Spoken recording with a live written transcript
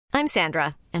I'm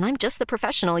Sandra, and I'm just the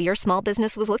professional your small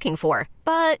business was looking for.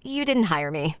 But you didn't hire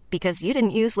me because you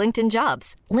didn't use LinkedIn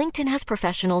Jobs. LinkedIn has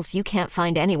professionals you can't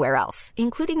find anywhere else,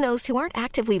 including those who aren't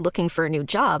actively looking for a new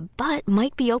job, but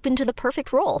might be open to the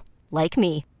perfect role, like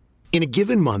me. In a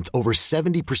given month, over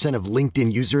 70% of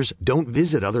LinkedIn users don't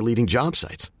visit other leading job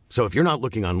sites. So if you're not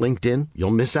looking on LinkedIn,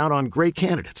 you'll miss out on great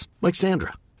candidates like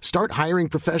Sandra. Start hiring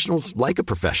professionals like a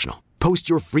professional. Post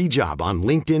your free job on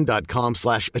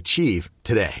linkedin.com/achieve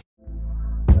today.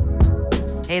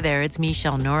 Hey there, it's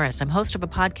Michelle Norris. I'm host of a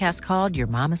podcast called Your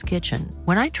Mama's Kitchen.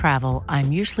 When I travel,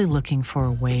 I'm usually looking for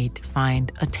a way to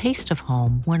find a taste of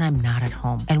home when I'm not at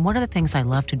home. And one of the things I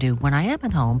love to do when I am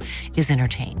at home is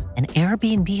entertain. And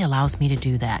Airbnb allows me to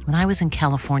do that. When I was in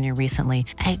California recently,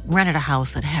 I rented a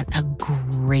house that had a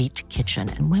great kitchen.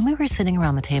 And when we were sitting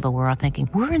around the table, we're all thinking,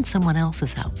 we're in someone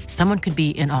else's house. Someone could be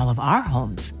in all of our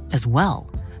homes as well.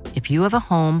 If you have a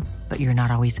home, but you're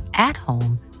not always at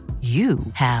home, you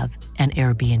have an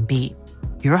Airbnb.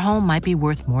 Your home might be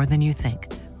worth more than you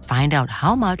think. Find out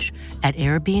how much at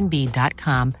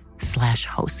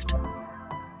airbnb.com/host.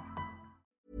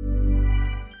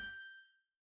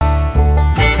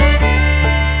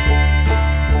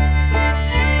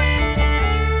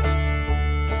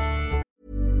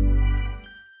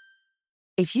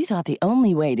 If you thought the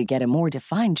only way to get a more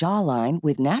defined jawline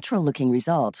with natural-looking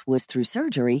results was through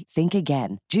surgery, think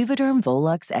again. Juvederm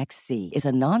Volux XC is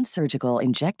a non-surgical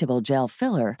injectable gel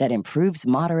filler that improves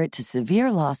moderate to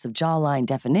severe loss of jawline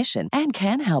definition and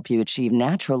can help you achieve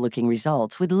natural-looking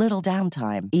results with little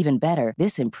downtime. Even better,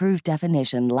 this improved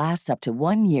definition lasts up to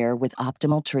 1 year with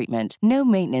optimal treatment. No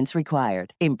maintenance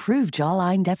required. Improve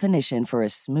jawline definition for a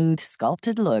smooth,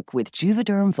 sculpted look with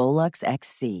Juvederm Volux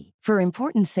XC. For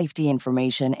important safety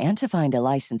information and to find a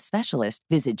licensed specialist,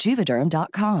 visit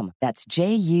Juvederm.com. That's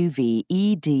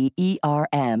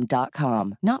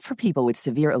JUVEDERM.com. Not for people with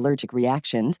severe allergic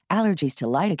reactions, allergies to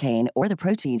lidocaine, or the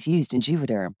proteins used in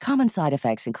Juvederm. Common side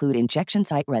effects include injection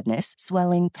site redness,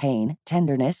 swelling, pain,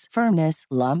 tenderness, firmness,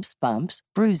 lumps, bumps,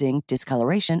 bruising,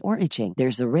 discoloration, or itching.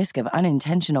 There's a risk of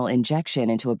unintentional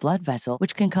injection into a blood vessel,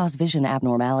 which can cause vision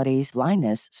abnormalities,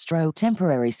 blindness, stroke,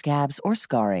 temporary scabs, or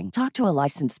scarring. Talk to a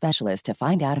licensed specialist to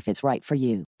find out if it's right for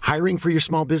you. Hiring for your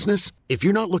small business? If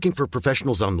you're not looking for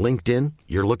professionals on LinkedIn,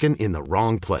 you're looking in the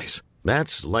wrong place.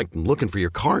 That's like looking for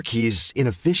your car keys in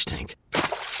a fish tank.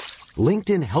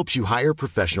 LinkedIn helps you hire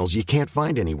professionals you can't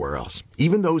find anywhere else,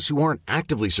 even those who aren't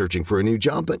actively searching for a new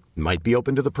job but might be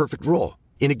open to the perfect role.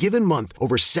 In a given month,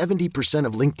 over 70%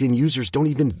 of LinkedIn users don't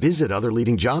even visit other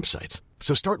leading job sites.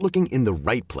 So start looking in the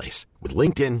right place. With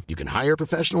LinkedIn, you can hire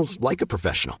professionals like a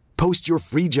professional. Post your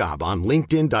free job on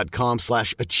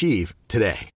linkedin.com/achieve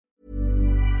today.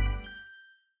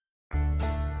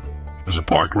 As a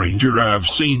park ranger, I've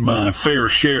seen my fair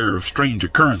share of strange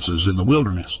occurrences in the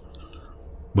wilderness.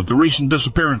 But the recent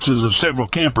disappearances of several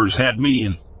campers had me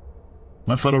and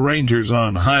my fellow rangers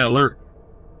on high alert.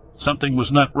 Something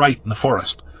was not right in the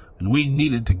forest, and we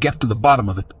needed to get to the bottom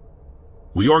of it.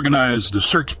 We organized a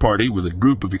search party with a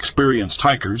group of experienced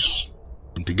hikers,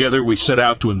 and together we set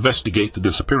out to investigate the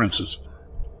disappearances.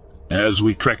 As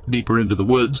we trekked deeper into the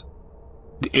woods,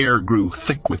 the air grew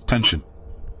thick with tension.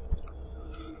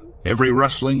 Every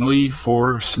rustling leaf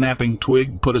or snapping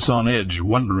twig put us on edge,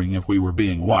 wondering if we were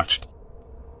being watched.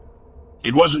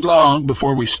 It wasn't long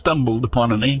before we stumbled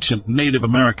upon an ancient Native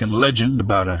American legend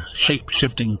about a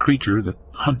shape-shifting creature that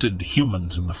hunted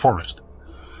humans in the forest.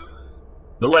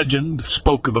 The legend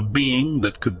spoke of a being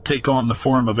that could take on the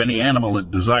form of any animal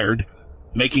it desired,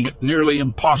 making it nearly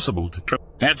impossible to track.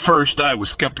 At first, I was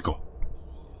skeptical.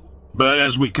 But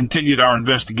as we continued our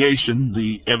investigation,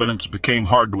 the evidence became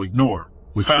hard to ignore.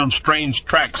 We found strange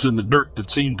tracks in the dirt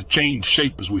that seemed to change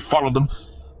shape as we followed them,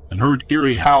 and heard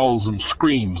eerie howls and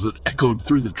screams that echoed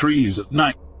through the trees at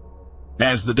night.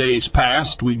 As the days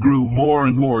passed, we grew more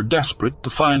and more desperate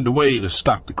to find a way to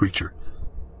stop the creature.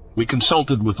 We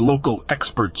consulted with local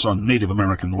experts on Native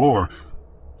American lore,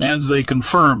 and they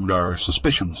confirmed our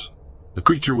suspicions. The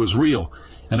creature was real,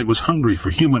 and it was hungry for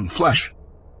human flesh.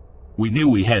 We knew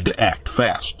we had to act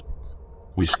fast.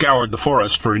 We scoured the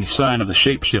forest for any sign of the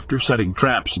shapeshifter, setting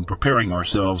traps and preparing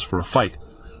ourselves for a fight.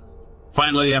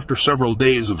 Finally, after several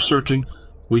days of searching,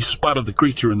 we spotted the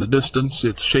creature in the distance,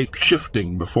 its shape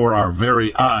shifting before our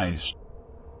very eyes.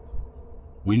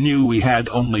 We knew we had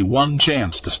only one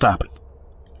chance to stop it.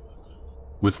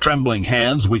 With trembling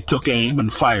hands, we took aim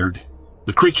and fired.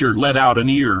 The creature let out an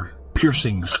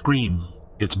ear-piercing scream,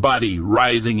 its body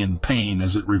writhing in pain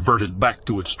as it reverted back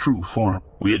to its true form.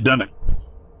 We had done it.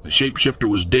 The shapeshifter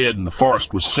was dead and the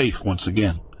forest was safe once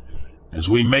again. As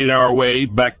we made our way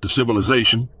back to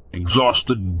civilization,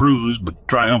 Exhausted and bruised but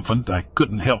triumphant, I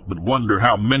couldn't help but wonder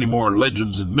how many more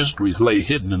legends and mysteries lay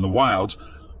hidden in the wilds,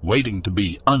 waiting to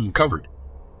be uncovered.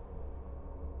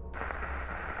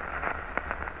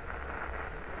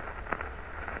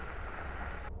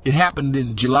 It happened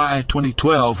in July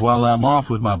 2012 while I'm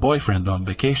off with my boyfriend on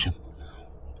vacation.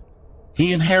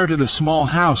 He inherited a small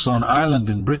house on island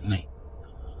in Brittany,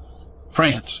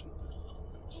 France.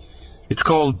 It's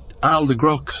called Isle de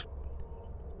Groix.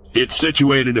 It's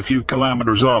situated a few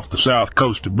kilometers off the south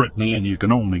coast of Brittany, and you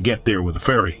can only get there with a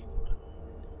ferry.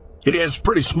 It is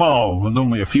pretty small, and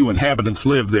only a few inhabitants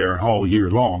live there all year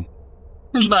long.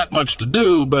 There's not much to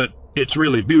do, but it's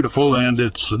really beautiful, and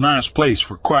it's a nice place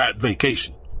for quiet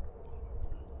vacation.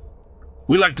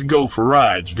 We like to go for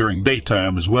rides during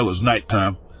daytime as well as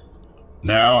nighttime.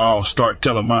 Now I'll start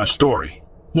telling my story.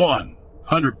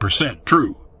 100%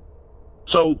 true.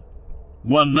 So,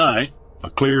 one night, a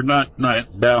clear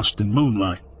night doused in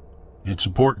moonlight. It's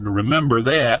important to remember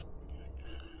that.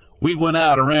 We went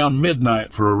out around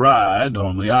midnight for a ride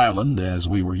on the island, as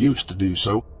we were used to do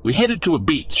so. We headed to a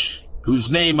beach, whose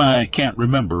name I can't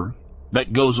remember,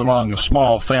 that goes along a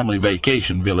small family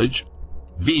vacation village,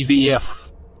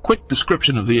 VVF. Quick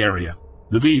description of the area.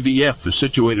 The VVF is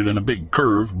situated in a big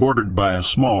curve bordered by a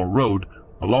small road.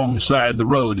 Alongside the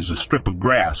road is a strip of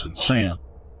grass and sand.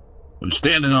 When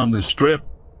standing on this strip,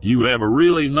 you have a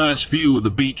really nice view of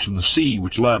the beach and the sea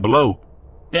which lie below.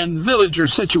 And the village are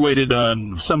situated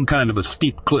on some kind of a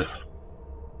steep cliff.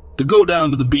 To go down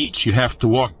to the beach, you have to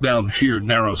walk down sheer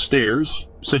narrow stairs,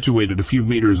 situated a few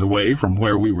meters away from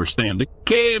where we were standing.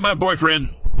 Kay, my boyfriend,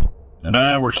 and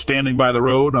I were standing by the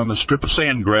road on the strip of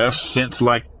sandgrass since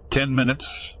like 10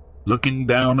 minutes, looking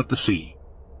down at the sea.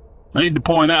 I need to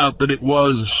point out that it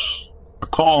was a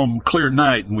calm, clear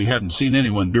night, and we hadn't seen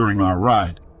anyone during our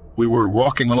ride. We were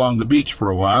walking along the beach for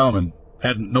a while and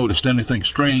hadn't noticed anything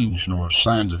strange nor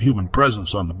signs of human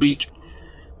presence on the beach.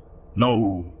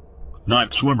 No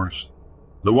night swimmers.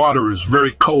 The water is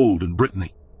very cold in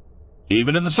Brittany,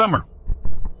 even in the summer.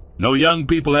 No young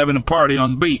people having a party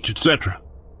on the beach, etc.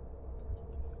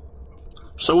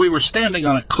 So we were standing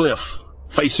on a cliff,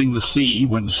 facing the sea,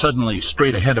 when suddenly,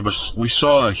 straight ahead of us, we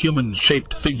saw a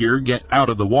human-shaped figure get out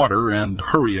of the water and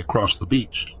hurry across the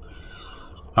beach.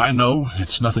 I know,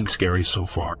 it's nothing scary so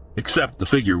far, except the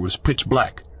figure was pitch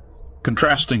black,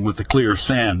 contrasting with the clear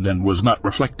sand, and was not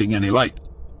reflecting any light,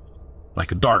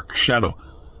 like a dark shadow.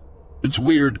 It's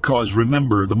weird, 'cause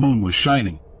remember, the moon was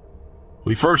shining.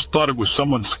 We first thought it was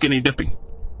someone skinny dipping.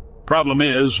 Problem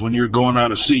is, when you're going out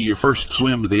to sea, you first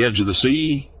swim to the edge of the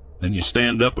sea, then you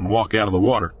stand up and walk out of the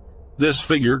water. This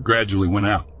figure gradually went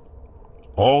out,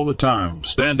 all the time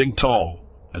standing tall,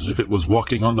 as if it was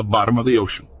walking on the bottom of the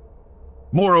ocean.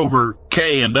 Moreover,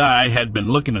 Kay and I had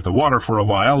been looking at the water for a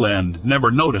while and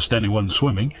never noticed anyone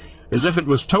swimming, as if it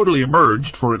was totally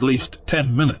immersed for at least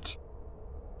 10 minutes.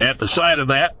 At the sight of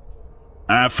that,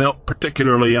 I felt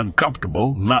particularly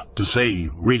uncomfortable, not to say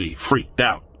really freaked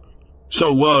out.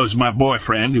 So was my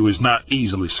boyfriend, who is not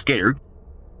easily scared.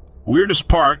 Weirdest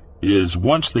part is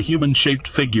once the human-shaped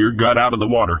figure got out of the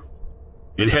water,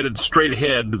 it headed straight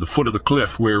ahead to the foot of the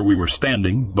cliff where we were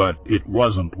standing, but it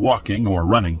wasn't walking or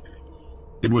running.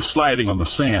 It was sliding on the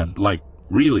sand, like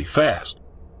really fast.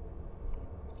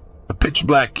 A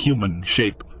pitch-black human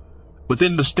shape, with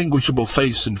indistinguishable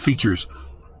face and features,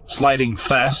 sliding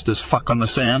fast as fuck on the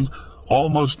sand,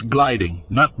 almost gliding,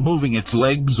 not moving its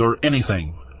legs or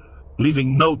anything,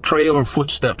 leaving no trail or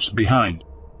footsteps behind,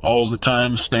 all the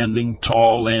time standing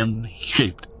tall and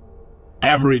shaped,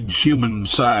 average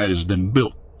human-sized and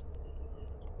built.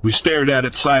 We stared at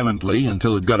it silently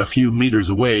until it got a few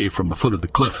meters away from the foot of the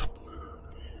cliff.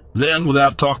 Then,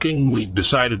 without talking, we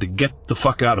decided to get the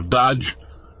fuck out of Dodge,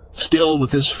 still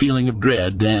with this feeling of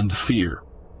dread and fear.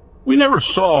 We never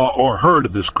saw or heard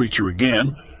of this creature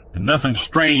again, and nothing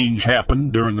strange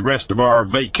happened during the rest of our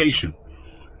vacation.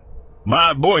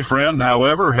 My boyfriend,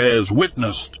 however, has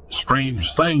witnessed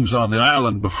strange things on the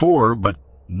island before, but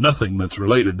nothing that's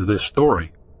related to this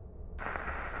story.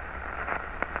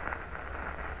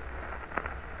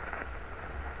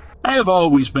 I have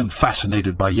always been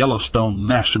fascinated by Yellowstone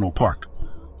National Park.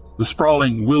 The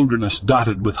sprawling wilderness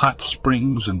dotted with hot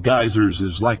springs and geysers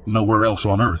is like nowhere else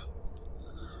on Earth.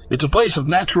 It's a place of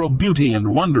natural beauty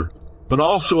and wonder, but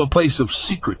also a place of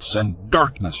secrets and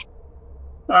darkness.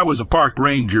 I was a park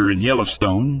ranger in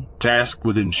Yellowstone, tasked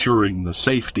with ensuring the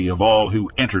safety of all who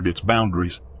entered its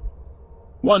boundaries.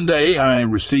 One day I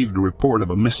received a report of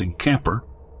a missing camper.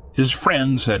 His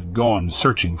friends had gone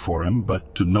searching for him,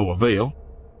 but to no avail.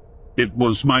 It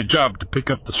was my job to pick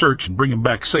up the search and bring him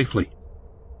back safely.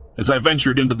 As I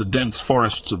ventured into the dense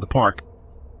forests of the park,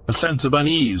 A sense of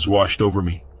unease washed over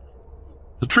me.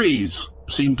 The trees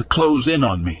seemed to close in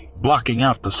on me, blocking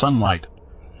out the sunlight.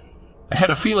 I had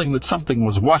a feeling that something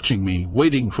was watching me,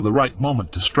 waiting for the right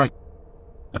moment to strike.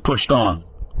 I pushed on,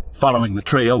 following the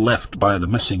trail left by the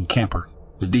missing camper.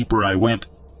 The deeper I went,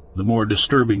 the more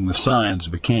disturbing the signs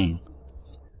became.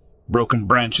 Broken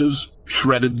branches,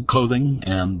 shredded clothing,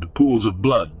 and pools of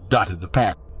blood dotted the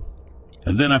path.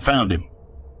 And then I found him.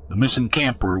 The missing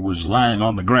camper was lying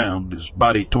on the ground, his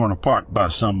body torn apart by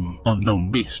some unknown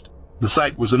beast. The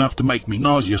sight was enough to make me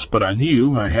nauseous, but I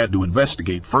knew I had to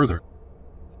investigate further.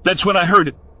 That's when I heard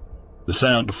it. The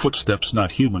sound of footsteps,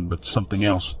 not human, but something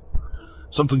else.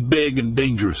 Something big and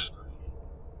dangerous.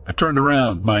 I turned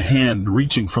around, my hand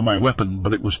reaching for my weapon,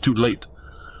 but it was too late.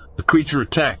 The creature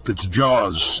attacked, its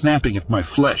jaws snapping at my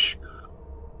flesh.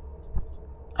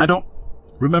 I don't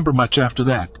remember much after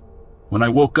that. When I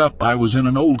woke up, I was in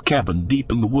an old cabin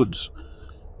deep in the woods.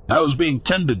 I was being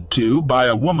tended to by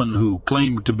a woman who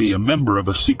claimed to be a member of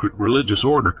a secret religious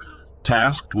order,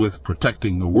 tasked with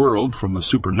protecting the world from the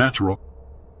supernatural.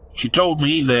 She told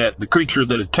me that the creature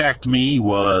that attacked me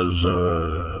was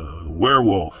a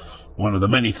werewolf, one of the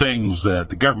many things that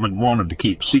the government wanted to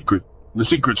keep secret. The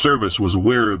Secret Service was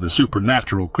aware of the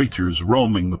supernatural creatures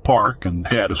roaming the park and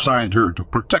had assigned her to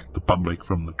protect the public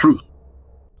from the truth.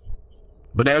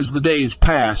 But as the days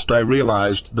passed, I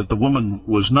realized that the woman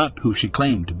was not who she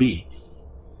claimed to be.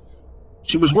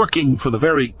 She was working for the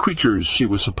very creatures she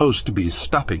was supposed to be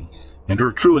stopping, and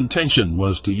her true intention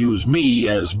was to use me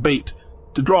as bait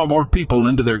to draw more people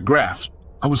into their grasp.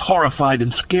 I was horrified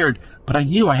and scared, but I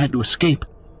knew I had to escape.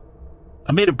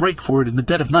 I made a break for it in the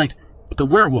dead of night, but the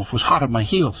werewolf was hot on my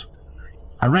heels.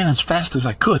 I ran as fast as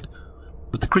I could,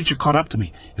 but the creature caught up to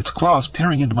me, its claws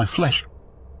tearing into my flesh.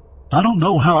 I don't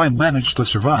know how I managed to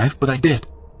survive, but I did.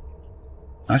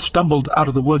 I stumbled out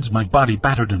of the woods, my body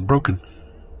battered and broken.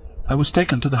 I was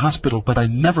taken to the hospital, but I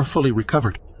never fully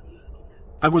recovered.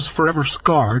 I was forever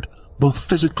scarred, both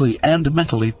physically and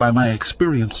mentally, by my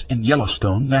experience in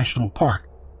Yellowstone National Park.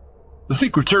 The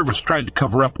Secret Service tried to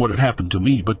cover up what had happened to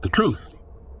me, but the truth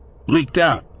leaked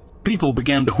out. People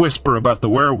began to whisper about the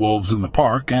werewolves in the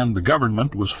park, and the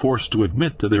government was forced to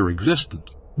admit to their existence.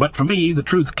 But for me, the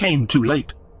truth came too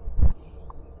late.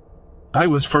 I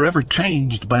was forever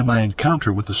changed by my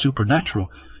encounter with the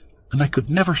supernatural, and I could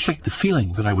never shake the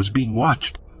feeling that I was being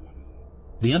watched.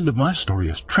 The end of my story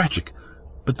is tragic,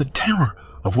 but the terror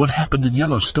of what happened in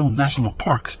Yellowstone National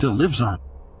Park still lives on.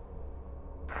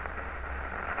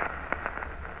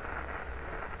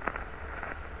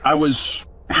 I was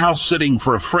house-sitting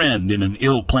for a friend in an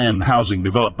ill-planned housing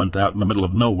development out in the middle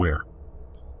of nowhere.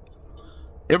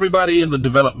 Everybody in the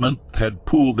development had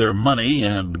pooled their money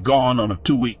and gone on a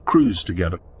 2-week cruise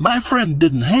together. My friend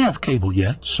didn't have cable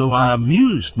yet, so I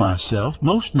amused myself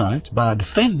most nights by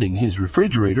defending his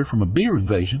refrigerator from a beer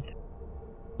invasion.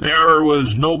 There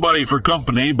was nobody for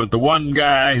company but the one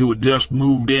guy who had just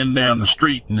moved in down the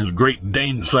street and his Great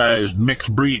Dane-sized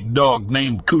mixed-breed dog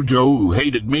named Cujo, who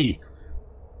hated me.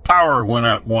 Power went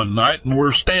out one night, and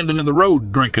we're standing in the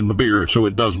road drinking the beer so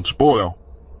it doesn't spoil.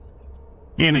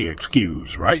 Any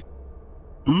excuse, right?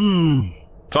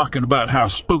 Talking about how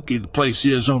spooky the place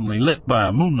is only lit by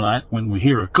a moonlight when we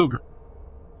hear a cougar.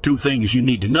 2 things you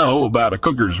need to know about a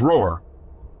cougar's roar.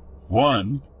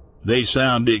 1, they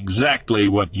sound exactly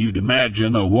what you'd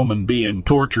imagine a woman being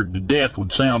tortured to death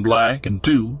would sound like, and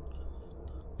 2,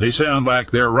 they sound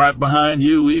like they're right behind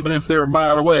you even if they're a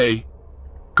mile away.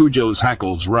 Cujo's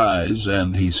hackles rise,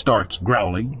 and he starts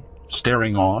growling,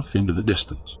 staring off into the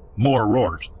distance. More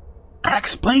roars. I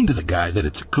explained to the guy that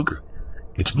it's a cougar.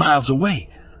 It's miles away,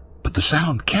 but the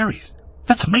sound carries.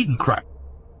 That's a mating cry,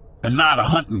 and not a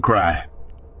hunting cry.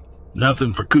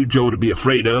 Nothing for Cujo to be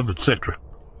afraid of, etc.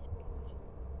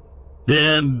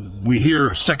 Then we hear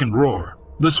a second roar.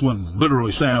 This one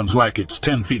literally sounds like it's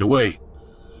 10 feet away.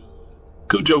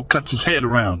 Cujo cuts his head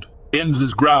around, ends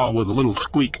his growl with a little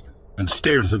squeak, and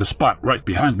stares at a spot right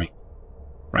behind me.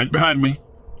 Right behind me.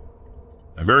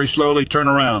 I very slowly turn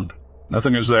around.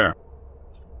 Nothing is there.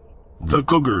 The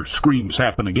cougar screams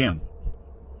happen again.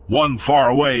 One far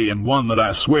away and one that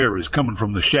I swear is coming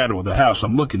from the shadow of the house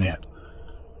I'm looking at.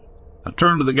 I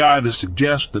turn to the guy to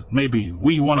suggest that maybe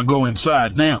we want to go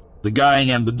inside now. The guy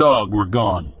and the dog were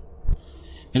gone.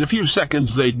 In a few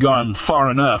seconds they'd gone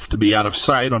far enough to be out of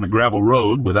sight on a gravel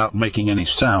road without making any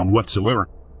sound whatsoever.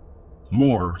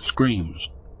 More screams.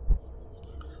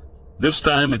 This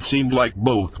time it seemed like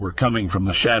both were coming from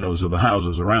the shadows of the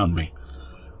houses around me.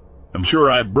 I'm sure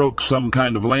I broke some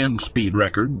kind of land speed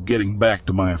record getting back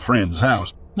to my friend's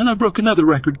house. Then I broke another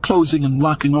record, closing and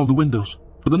locking all the windows,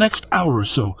 for the next hour or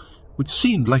so, which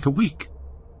seemed like a week.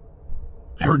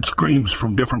 I heard screams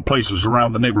from different places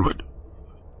around the neighborhood.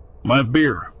 My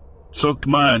beer-soaked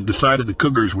mind decided the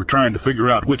cougars were trying to figure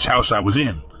out which house I was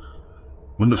in.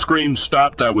 When the screams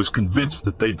stopped, I was convinced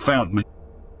that they'd found me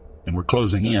and were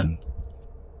closing in.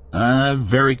 I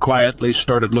very quietly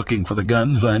started looking for the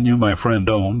guns I knew my friend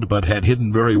owned, but had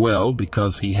hidden very well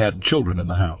because he had children in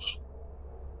the house.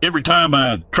 Every time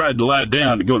I tried to lie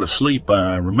down to go to sleep,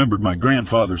 I remembered my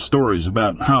grandfather's stories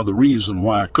about how the reason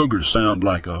why cougars sound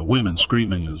like a woman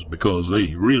screaming is because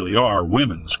they really are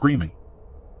women screaming.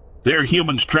 They're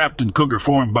humans trapped in cougar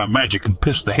form by magic and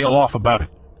pissed the hell off about it.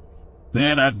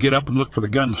 Then I'd get up and look for the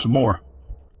guns some more.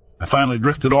 I finally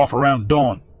drifted off around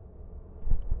dawn.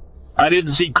 I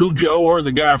didn't see Cujo or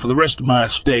the guy for the rest of my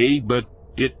stay, but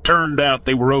it turned out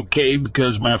they were okay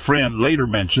because my friend later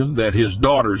mentioned that his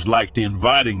daughters liked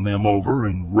inviting them over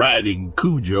and riding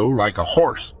Cujo like a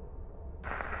horse.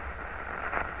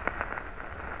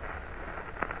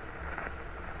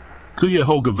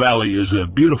 Cuyahoga Valley is a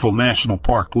beautiful national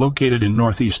park located in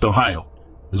northeast Ohio.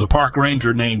 As a park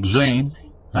ranger named Zane,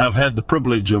 I've had the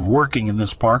privilege of working in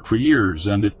this park for years,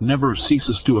 and it never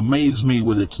ceases to amaze me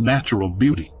with its natural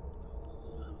beauty.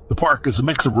 The park is a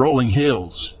mix of rolling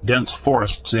hills, dense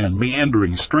forests, and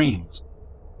meandering streams.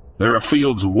 There are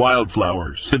fields of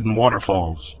wildflowers, hidden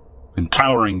waterfalls, and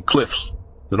towering cliffs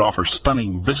that offer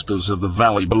stunning vistas of the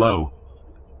valley below.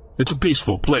 It's a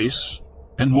peaceful place,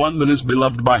 and one that is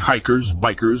beloved by hikers,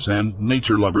 bikers, and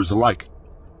nature lovers alike.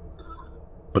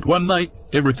 But one night,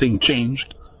 everything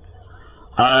changed.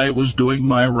 I was doing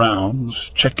my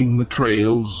rounds, checking the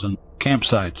trails and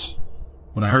campsites,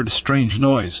 when I heard a strange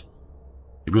noise.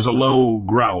 It was a low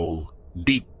growl,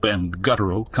 deep and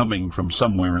guttural, coming from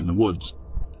somewhere in the woods.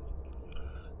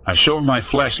 I shone my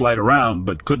flashlight around,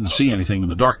 but couldn't see anything in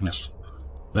the darkness.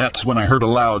 That's when I heard a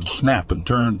loud snap and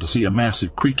turned to see a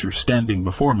massive creature standing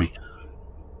before me.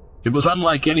 It was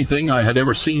unlike anything I had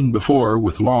ever seen before,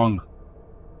 with long,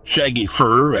 shaggy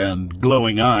fur and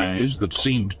glowing eyes that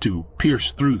seemed to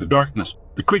pierce through the darkness.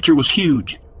 The creature was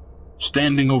huge,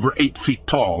 standing over 8 feet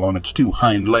tall on its 2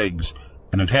 hind legs,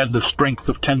 and it had the strength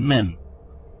of 10 men.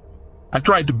 I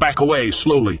tried to back away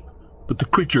slowly, but the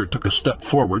creature took a step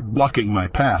forward, blocking my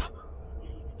path.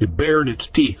 It bared its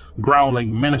teeth,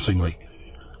 growling menacingly.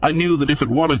 I knew that if it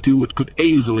wanted to, it could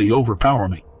easily overpower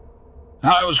me.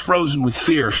 I was frozen with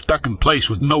fear, stuck in place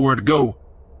with nowhere to go.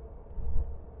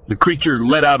 The creature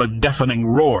let out a deafening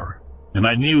roar, and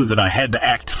I knew that I had to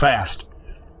act fast.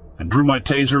 I drew my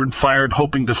taser and fired,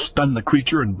 hoping to stun the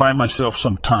creature and buy myself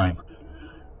some time.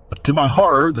 But to my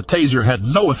horror, the taser had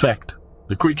no effect.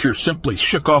 The creature simply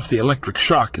shook off the electric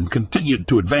shock and continued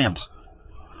to advance.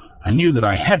 I knew that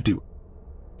I had to.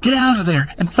 "Get out of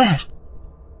there, and fast!"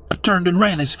 I turned and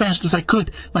ran as fast as I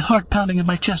could, my heart pounding in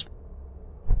my chest.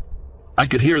 I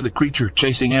could hear the creature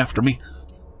chasing after me,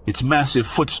 its massive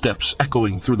footsteps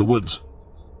echoing through the woods.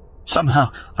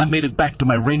 Somehow I made it back to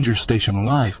my ranger station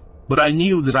alive, but I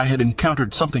knew that I had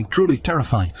encountered something truly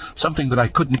terrifying, something that I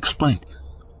couldn't explain.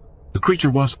 The creature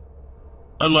was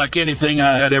unlike anything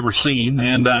I had ever seen,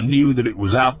 and I knew that it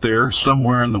was out there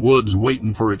somewhere in the woods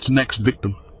waiting for its next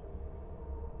victim.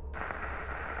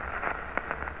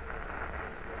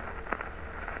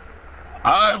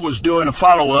 I was doing a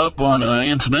follow-up on an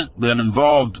incident that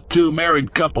involved 2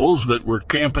 married couples that were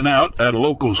camping out at a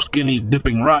local skinny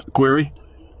dipping rock quarry.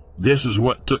 This is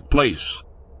what took place.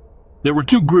 There were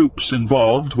 2 groups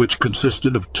involved, which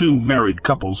consisted of 2 married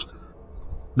couples.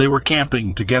 They were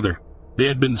camping together. They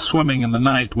had been swimming in the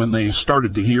night when they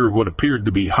started to hear what appeared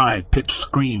to be high-pitched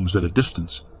screams at a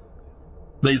distance.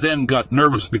 They then got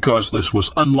nervous because this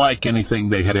was unlike anything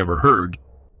they had ever heard.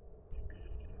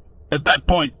 At that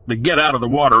point, they get out of the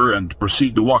water and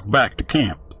proceed to walk back to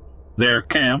camp. Their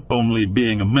camp only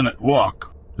being a minute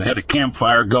walk. They had a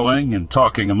campfire going and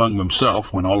talking among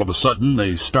themselves when all of a sudden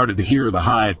they started to hear the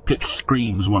high-pitched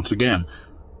screams once again,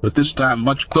 but this time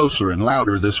much closer and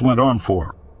louder. This went on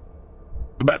for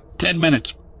about 10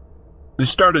 minutes. They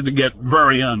started to get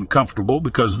very uncomfortable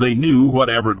because they knew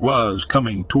whatever it was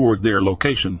coming toward their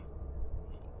location.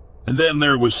 And then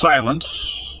there was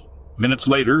silence. Minutes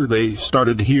later, they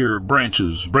started to hear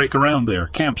branches break around their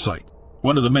campsite.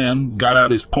 One of the men got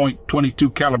out his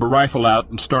 .22 caliber rifle out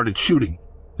and started shooting.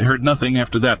 They heard nothing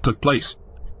after that took place.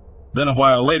 Then a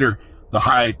while later, the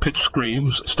high-pitched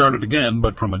screams started again,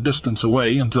 but from a distance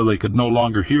away until they could no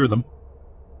longer hear them.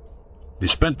 They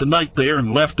spent the night there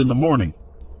and left in the morning.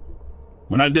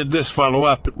 When I did this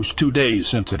follow-up, it was 2 days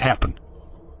since it happened.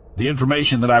 The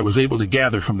information that I was able to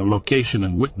gather from the location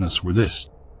and witness were this.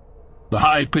 The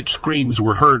high-pitched screams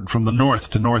were heard from the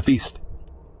north to northeast.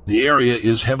 The area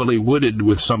is heavily wooded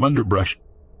with some underbrush.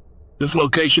 This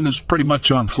location is pretty much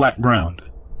on flat ground.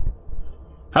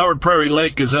 Howard Prairie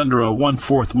Lake is under a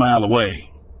 1/4 mile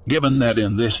away. Given that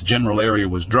in this general area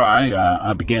was dry,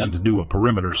 I began to do a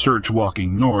perimeter search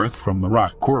walking north from the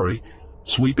rock quarry,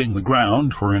 sweeping the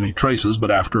ground for any traces,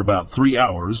 but after about 3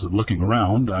 hours of looking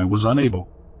around, I was unable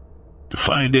to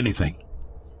find anything.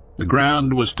 The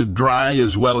ground was too dry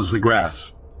as well as the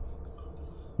grass.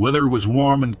 Weather was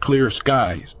warm and clear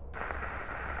skies.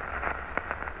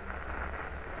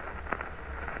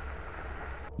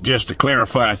 Just to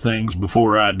clarify things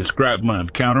before I describe my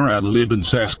encounter, I live in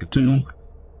Saskatoon,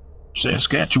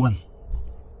 Saskatchewan.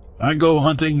 I go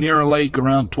hunting near a lake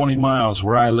around 20 miles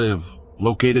where I live,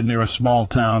 located near a small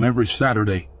town, every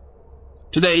Saturday.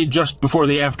 Today, just before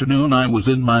the afternoon, I was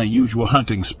in my usual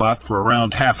hunting spot for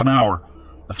around half an hour.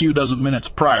 A few dozen minutes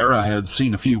prior, I had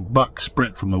seen a few bucks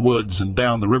sprint from the woods and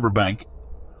down the riverbank,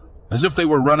 as if they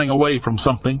were running away from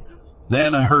something.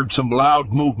 Then I heard some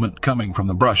loud movement coming from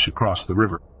the brush across the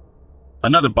river.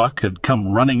 Another buck had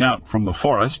come running out from the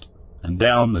forest and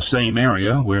down the same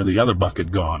area where the other buck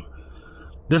had gone.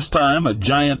 This time, a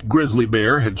giant grizzly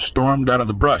bear had stormed out of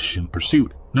the brush in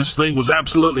pursuit. This thing was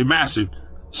absolutely massive,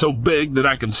 so big that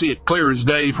I could see it clear as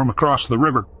day from across the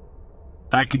river.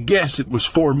 I could guess it was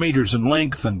 4 meters in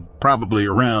length and probably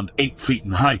around 8 feet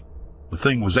in height. The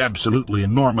thing was absolutely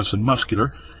enormous and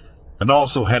muscular, and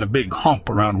also had a big hump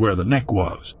around where the neck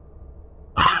was.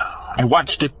 I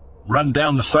watched it run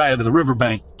down the side of the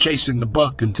riverbank, chasing the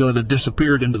buck until it had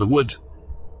disappeared into the woods.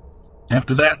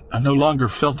 After that, I no longer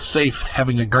felt safe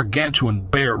having a gargantuan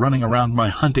bear running around my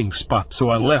hunting spot, so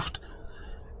I left,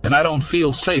 and I don't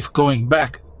feel safe going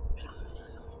back.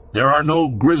 There are no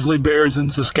grizzly bears in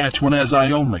Saskatchewan, as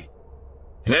I only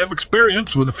have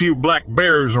experience with a few black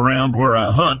bears around where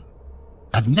I hunt.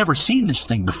 I've never seen this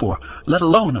thing before, let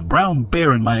alone a brown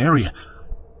bear in my area.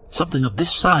 Something of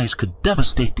this size could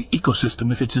devastate the ecosystem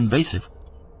if it's invasive.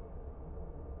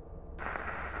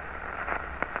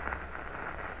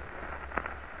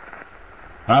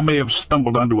 I may have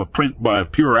stumbled onto a print by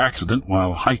pure accident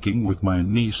while hiking with my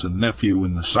niece and nephew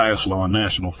in the Siaslaw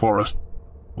National Forest,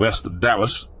 west of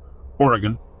Dallas,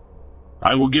 Oregon.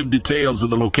 I will give details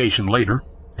of the location later,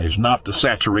 as not to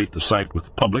saturate the site with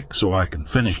the public, so I can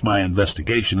finish my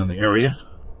investigation in the area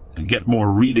and get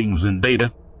more readings and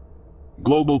data.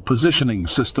 Global positioning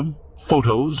system,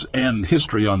 photos, and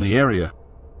history on the area.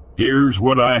 Here's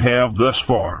what I have thus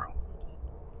far.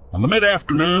 On the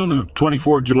mid-afternoon of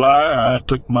 24 July, I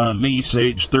took my niece,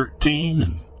 age 13,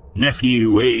 and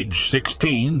nephew, age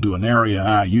 16, to an area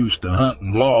I used to hunt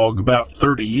and log about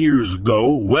 30 years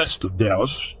ago, west of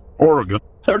Dallas, Oregon.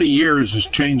 30 years has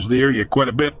changed the area quite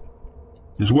a bit.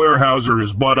 His Weyerhaeuser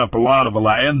has bought up a lot of the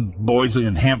land. Boise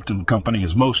and Hampton Company,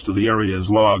 as most of the area is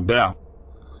logged out.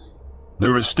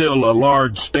 There is still a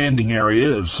large standing area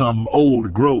of some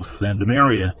old growth and an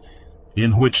area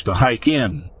in which to hike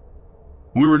in.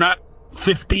 We were not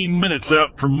 15 minutes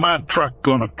out from my truck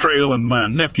on a trail, and my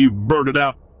nephew blurted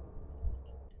out,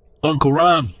 "Uncle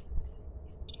Ron,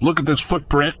 look at this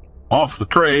footprint." Off the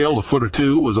trail, a foot or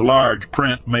two, was a large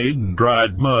print made in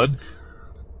dried mud.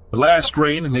 The last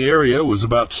rain in the area was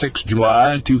about 6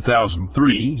 July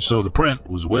 2003, so the print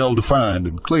was well defined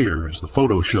and clear, as the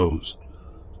photo shows.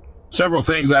 Several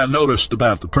things I noticed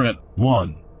about the print.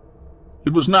 1.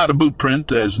 It was not a boot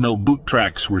print, as no boot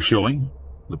tracks were showing.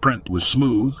 The print was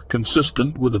smooth,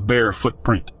 consistent with a bare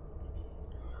footprint.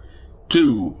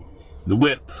 2. The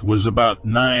width was about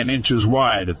 9 inches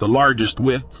wide at the largest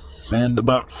width and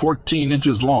about 14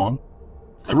 inches long.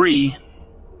 3.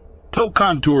 Toe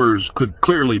contours could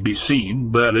clearly be seen,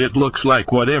 but it looks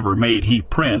like whatever made he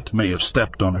print may have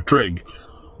stepped on a twig.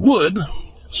 Wood,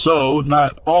 so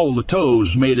not all the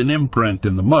toes made an imprint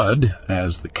in the mud,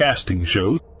 as the casting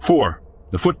shows. 4.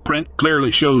 The footprint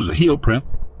clearly shows a heel print,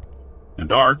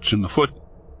 and arch in the foot.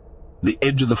 The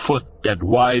edge of the foot at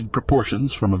wide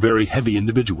proportions from a very heavy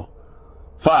individual.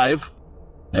 5.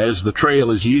 As the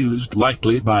trail is used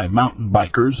likely by mountain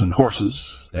bikers and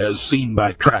horses, as seen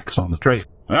by tracks on the trail.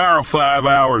 Our 5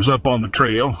 hours up on the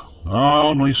trail, I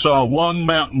only saw one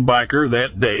mountain biker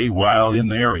that day while in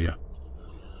the area.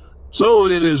 So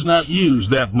it is not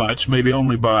used that much, maybe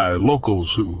only by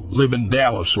locals who live in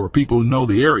Dallas or people who know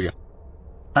the area.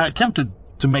 I attempted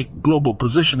to make global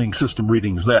positioning system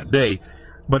readings that day,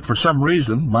 but for some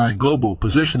reason my global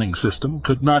positioning system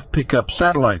could not pick up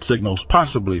satellite signals,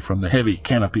 possibly from the heavy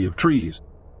canopy of trees.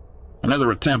 Another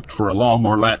attempt for a long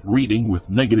Orlat reading with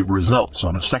negative results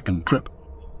on a second trip.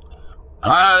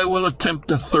 I will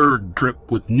attempt a third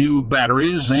trip with new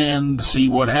batteries and see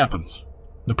what happens.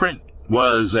 The print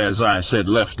was, as I said,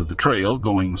 left of the trail,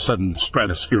 going sudden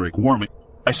stratospheric warming.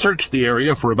 I searched the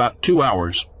area for about 2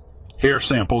 hours. hair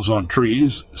samples on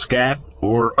trees, scat,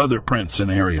 or other prints in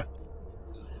area.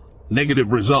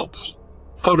 Negative results.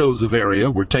 Photos of area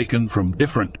were taken from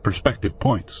different perspective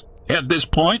points. At this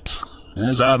point,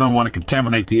 as I don't want to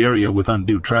contaminate the area with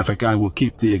undue traffic, I will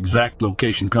keep the exact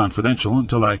location confidential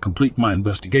until I complete my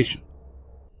investigation.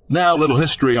 Now, a little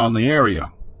history on the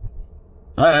area.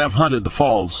 I have hunted the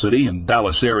Falls City and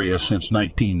Dallas area since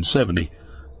 1970.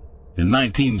 In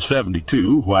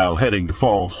 1972, while heading to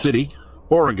Falls City,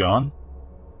 Oregon,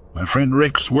 my friend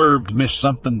Rick swerved to miss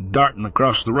something darting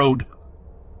across the road.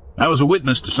 I was a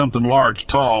witness to something large,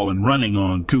 tall, and running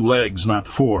on 2 legs, not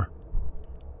 4,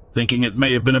 thinking it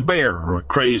may have been a bear or a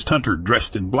crazed hunter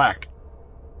dressed in black.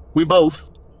 We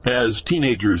both, as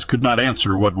teenagers, could not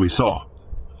answer what we saw.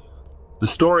 The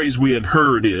stories we had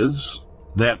heard is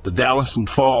that the Dallas and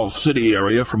Falls City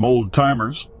area from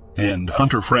old-timers and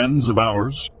hunter friends of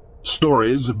ours,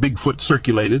 stories of Bigfoot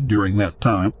circulated during that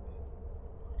time,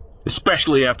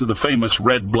 especially after the famous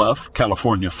Red Bluff,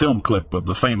 California film clip of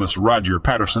the famous Roger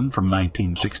Patterson from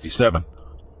 1967.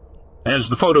 As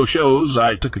the photo shows,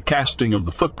 I took a casting of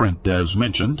the footprint as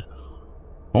mentioned.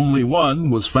 Only one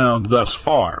was found thus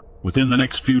far. Within the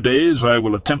next few days, I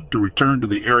will attempt to return to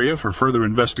the area for further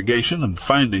investigation and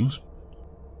findings.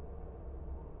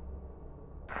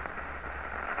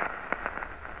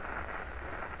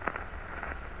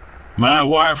 My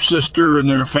wife's sister and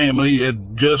their family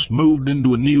had just moved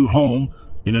into a new home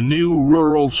in a new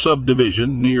rural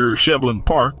subdivision near Shevlin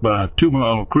Park by 2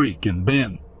 Mile Creek in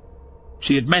Bend.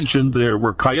 She had mentioned there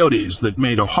were coyotes that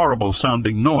made a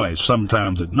horrible-sounding noise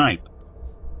sometimes at night.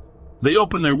 They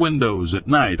opened their windows at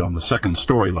night on the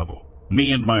 2nd-story level.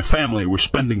 Me and my family were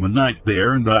spending the night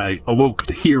there, and I awoke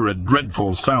to hear a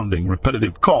dreadful-sounding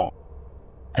repetitive call.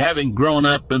 Having grown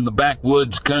up in the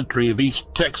backwoods country of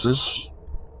East Texas,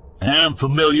 I'm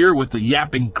familiar with the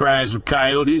yapping cries of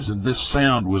coyotes, and this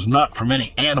sound was not from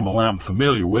any animal I'm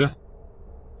familiar with.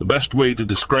 The best way to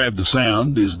describe the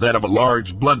sound is that of a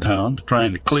large bloodhound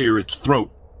trying to clear its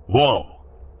throat. Whoa!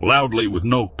 Loudly with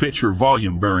no pitch or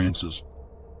volume variances.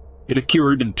 It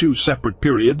occurred in 2 separate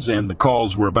periods, and the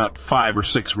calls were about 5 or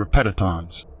 6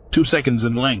 repetitons, 2 seconds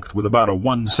in length with about a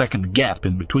 1-second gap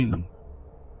in between them.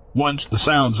 Once the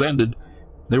sounds ended,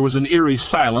 there was an eerie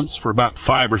silence for about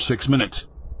 5 or 6 minutes,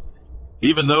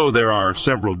 even though there are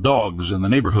several dogs in the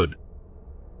neighborhood.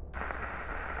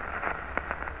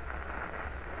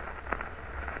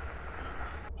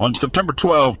 On September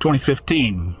 12,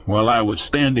 2015, while I was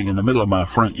standing in the middle of my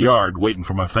front yard waiting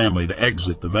for my family to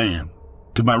exit the van,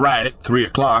 to my right at 3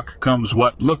 o'clock comes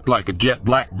what looked like a jet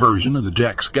black version of the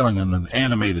Jack Skellington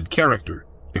animated character,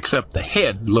 except the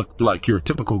head looked like your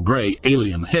typical gray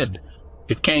alien head.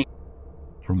 It came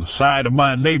from the side of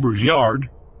my neighbor's yard.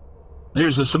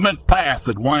 There's a cement path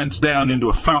that winds down into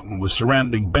a fountain with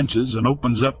surrounding benches and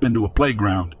opens up into a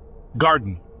playground,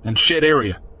 garden, and shed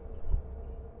area.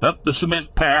 Up the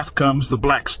cement path comes the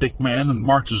Black Stick Man and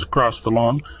marches across the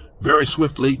lawn, very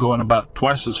swiftly, going about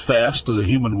twice as fast as a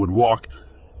human would walk,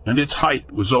 and its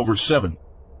height was over 7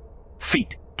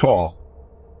 feet tall.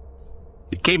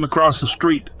 It came across the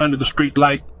street under the street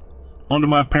light, onto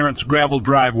my parents' gravel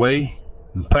driveway,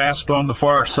 and passed on the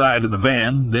far side of the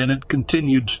van. Then it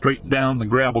continued straight down the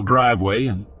gravel driveway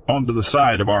and onto the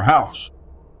side of our house.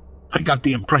 I got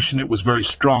the impression it was very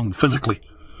strong physically.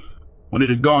 When it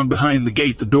had gone behind the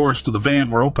gate, the doors to the van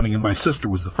were opening, and my sister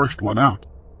was the first one out.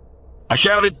 I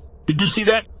shouted, "Did you see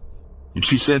that?" And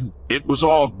she said it was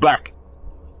all black.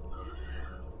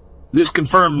 This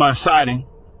confirmed my sighting.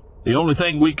 The only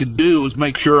thing we could do was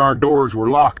make sure our doors were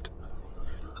locked.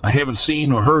 I haven't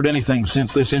seen or heard anything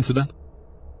since this incident.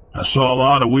 I saw a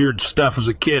lot of weird stuff as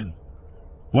a kid.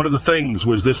 One of the things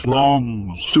was this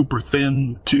long, super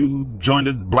thin,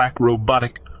 2-jointed black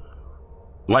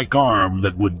robotic-like arm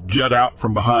that would jut out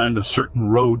from behind a certain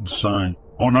road sign.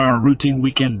 On our routine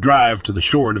weekend drive to the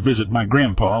shore to visit my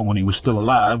grandpa when he was still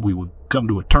alive, we would come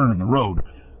to a turn in the road,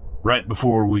 right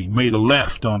before we made a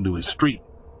left onto his street.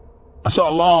 I saw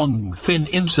a long, thin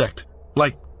insect,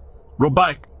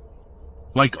 robotic,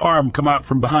 arm come out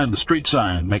from behind the street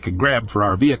sign and make a grab for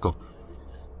our vehicle.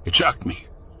 It shocked me.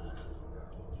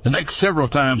 The next several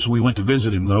times we went to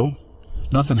visit him, though,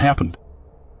 nothing happened.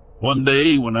 One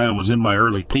day, when I was in my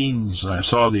early teens, I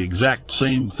saw the exact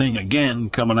same thing again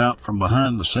coming out from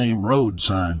behind the same road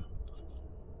sign.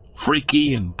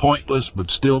 Freaky and pointless,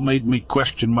 but still made me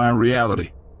question my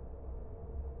reality.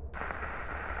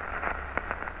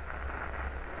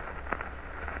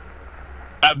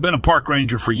 I've been a park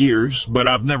ranger for years, but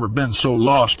I've never been so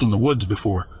lost in the woods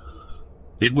before.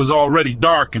 It was already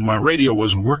dark and my radio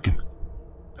wasn't working.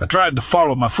 I tried to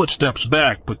follow my footsteps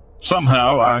back, but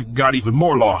somehow I got even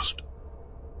more lost.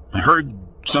 I heard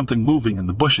something moving in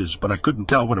the bushes, but I couldn't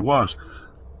tell what it was.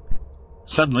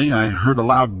 Suddenly, I heard a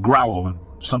loud growl, and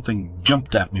something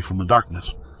jumped at me from the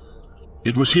darkness.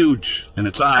 It was huge, and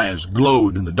its eyes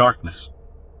glowed in the darkness.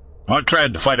 I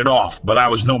tried to fight it off, but I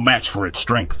was no match for its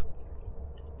strength.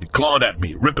 It clawed at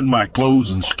me, ripping my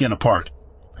clothes and skin apart.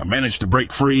 I managed to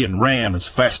break free and ran as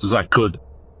fast as I could.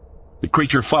 The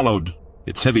creature followed,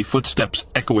 its heavy footsteps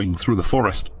echoing through the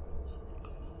forest.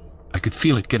 I could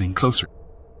feel it getting closer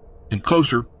and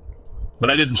closer, but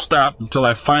I didn't stop until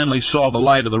I finally saw the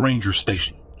light of the ranger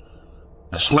station.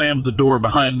 I slammed the door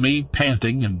behind me,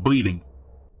 panting and bleeding.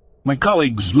 My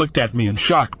colleagues looked at me in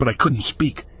shock, but I couldn't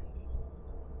speak.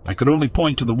 I could only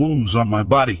point to the wounds on my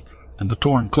body and the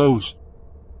torn clothes.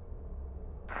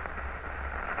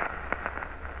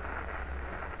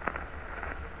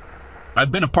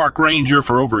 I've been a park ranger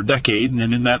for over a decade,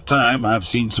 and in that time I've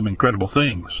seen some incredible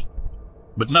things.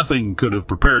 But nothing could have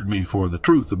prepared me for the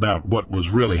truth about what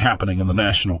was really happening in the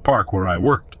national park where I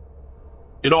worked.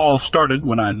 It all started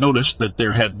when I noticed that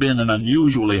there had been an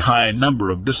unusually high number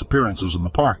of disappearances in the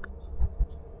park.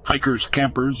 Hikers,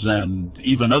 campers, and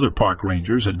even other park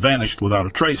rangers had vanished without a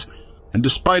trace, and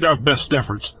despite our best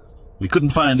efforts, we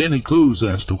couldn't find any clues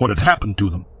as to what had happened to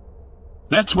them.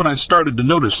 That's when I started to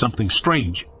notice something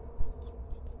strange.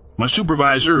 My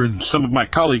supervisor and some of my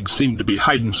colleagues seemed to be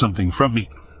hiding something from me.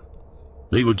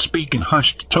 They would speak in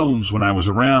hushed tones when I was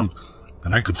around,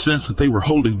 and I could sense that they were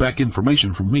holding back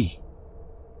information from me.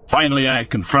 Finally, I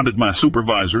confronted my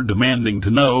supervisor, demanding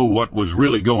to know what was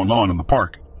really going on in the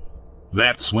park.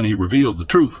 That's when he revealed the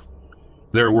truth.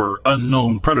 There were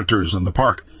unknown predators in the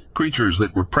park, creatures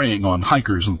that were preying on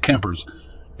hikers and campers,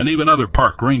 and even other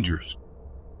park rangers.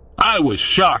 I was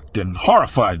shocked and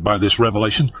horrified by this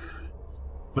revelation,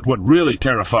 but what really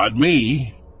terrified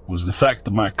me was the fact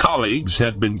that my colleagues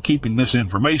had been keeping this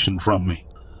information from me.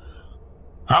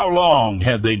 How long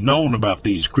had they known about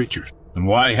these creatures, and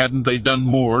why hadn't they done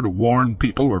more to warn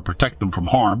people or protect them from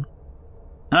harm?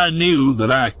 I knew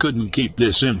that I couldn't keep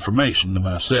this information to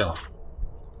myself.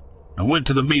 I went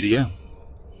to the media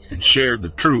and shared the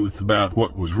truth about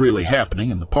what was really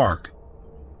happening in the park.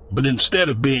 But instead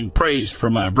of being praised for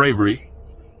my bravery,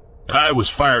 I was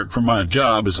fired from my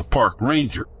job as a park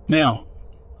ranger. Now,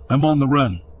 I'm on the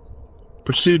run,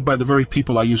 pursued by the very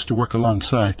people I used to work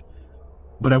alongside.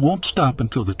 But I won't stop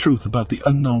until the truth about the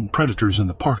unknown predators in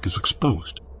the park is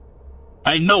exposed.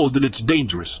 I know that it's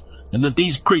dangerous, and that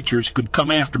these creatures could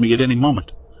come after me at any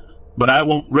moment. But I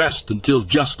won't rest until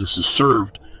justice is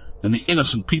served, and the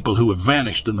innocent people who have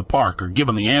vanished in the park are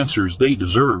given the answers they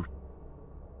deserve.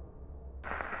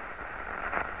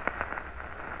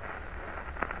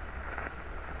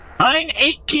 I'm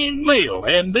 18 male,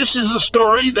 and this is a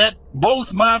story that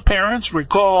both my parents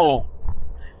recall.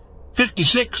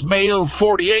 56 male,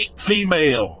 48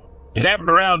 female. It happened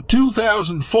around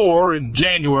 2004 in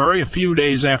January, a few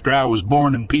days after I was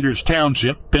born in Peters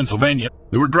Township, Pennsylvania.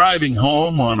 They were driving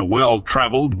home on a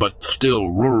well-traveled but still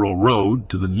rural road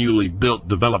to the newly built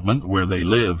development where they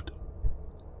lived.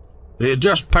 They had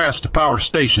just passed a power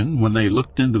station when they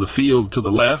looked into the field to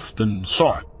the left and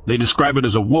saw it. They describe it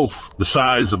as a wolf the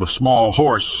size of a small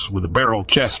horse with a barrel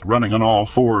chest running on all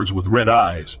fours with red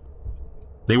eyes.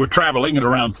 They were traveling at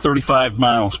around 35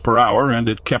 miles per hour, and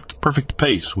it kept perfect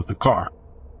pace with the car.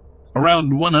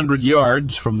 Around 100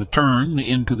 yards from the turn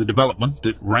into the development,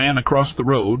 it ran across the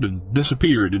road and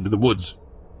disappeared into the woods.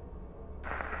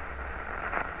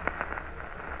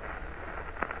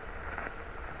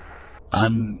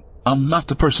 I'm not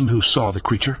the person who saw the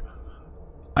creature.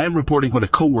 I am reporting what a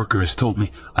coworker has told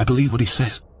me. I believe what he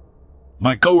says.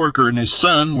 My coworker and his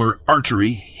son were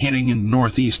archery, hunting in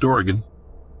northeast Oregon.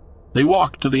 They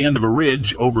walked to the end of a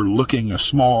ridge overlooking a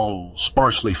small,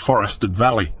 sparsely forested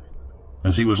valley.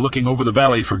 As he was looking over the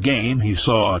valley for game, he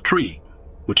saw a tree,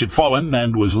 which had fallen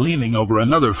and was leaning over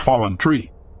another fallen tree.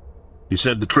 He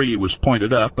said the tree was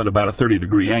pointed up at about a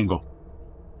 30-degree angle.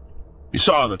 He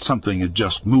saw that something had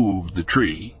just moved the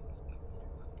tree.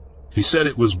 He said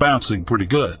it was bouncing pretty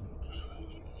good.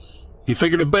 He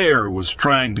figured a bear was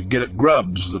trying to get at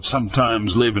grubs that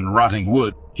sometimes live in rotting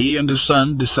wood. He and his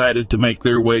son decided to make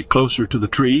their way closer to the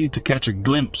tree to catch a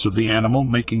glimpse of the animal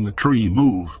making the tree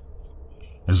move.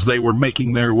 As they were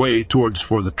making their way towards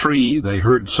for the tree, they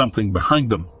heard something behind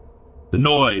them. The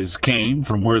noise came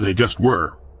from where they just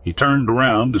were. He turned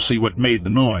around to see what made the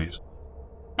noise.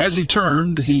 As he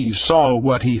turned, he saw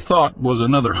what he thought was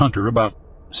another hunter about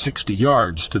 60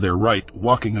 yards to their right,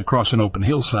 walking across an open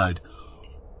hillside.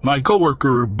 My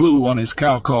coworker blew on his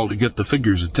cow call to get the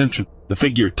figure's attention. The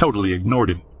figure totally ignored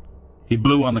him. He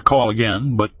blew on the call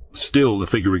again, but still the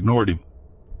figure ignored him.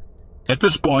 At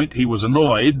this point, he was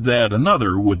annoyed that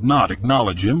another would not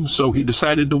acknowledge him, so he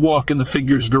decided to walk in the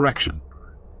figure's direction.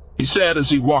 He said as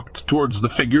he walked towards the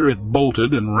figure, it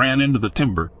bolted and ran into the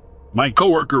timber. My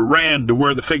coworker ran to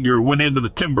where the figure went into the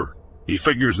timber. He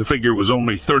figures the figure was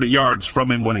only 30 yards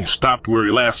from him when he stopped where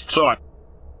he last saw it.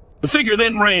 The figure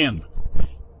then ran.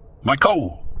 My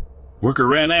coworker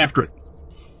ran after it.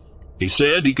 He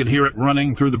said he could hear it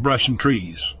running through the brush and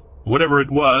trees. Whatever it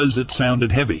was, it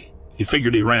sounded heavy. He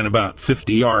figured he ran about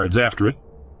 50 yards after it.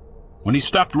 When he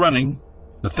stopped running,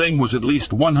 the thing was at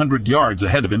least 100 yards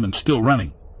ahead of him and still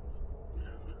running.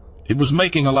 It was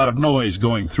making a lot of noise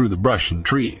going through the brush and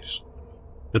trees.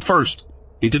 At first,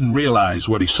 he didn't realize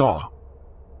what he saw.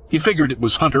 He figured it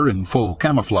was Hunter in full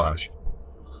camouflage.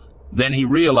 Then he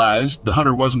realized the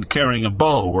hunter wasn't carrying a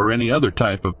bow or any other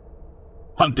type of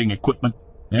hunting equipment,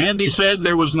 and he said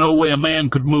there was no way a man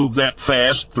could move that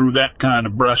fast through that kind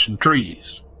of brush and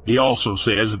trees. He also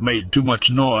says it made too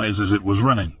much noise as it was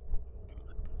running.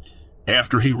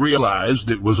 After he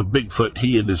realized it was a Bigfoot,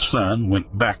 he and his son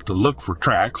went back to look for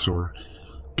tracks or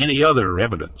any other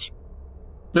evidence.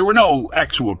 There were no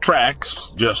actual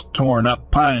tracks, just torn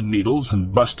up pine needles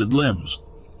and busted limbs.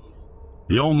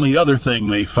 The only other thing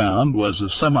they found was a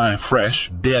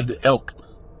semi-fresh, dead elk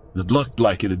that looked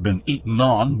like it had been eaten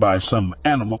on by some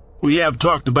animal. We have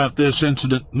talked about this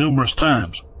incident numerous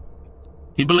times.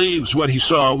 He believes what he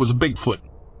saw was a Bigfoot.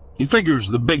 He figures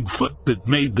the Bigfoot that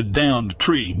made the downed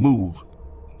tree move.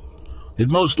 It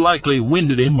most likely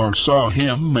winded him or saw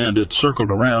him, and it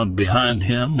circled around behind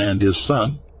him and his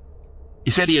son. He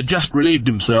said he had just relieved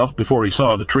himself before he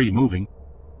saw the tree moving.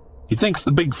 He thinks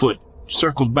the Bigfoot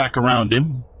circled back around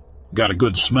him, got a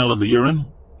good smell of the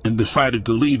urine, and decided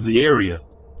to leave the area.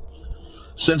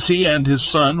 Since he and his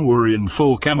son were in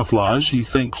full camouflage, he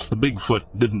thinks the Bigfoot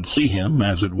didn't see him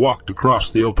as it walked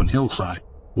across the open hillside.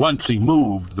 Once he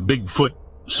moved, the Bigfoot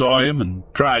saw him and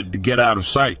tried to get out of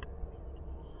sight.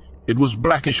 It was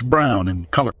blackish-brown in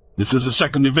color. This is a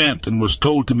second event and was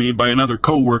told to me by another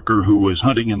co-worker who was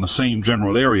hunting in the same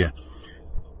general area.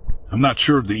 I'm not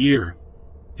sure of the year.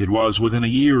 It was within a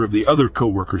year of the other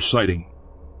co-worker's sighting.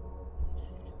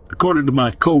 According to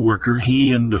my co-worker,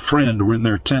 he and a friend were in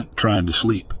their tent trying to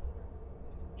sleep.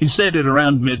 He said at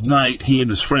around midnight he and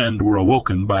his friend were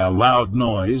awoken by a loud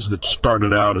noise that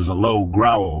started out as a low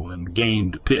growl and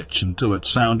gained pitch until it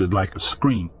sounded like a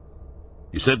scream.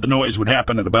 He said the noise would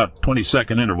happen at about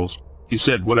 20-second intervals. He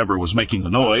said whatever was making the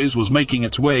noise was making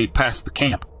its way past the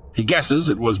camp. He guesses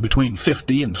it was between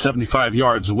 50 and 75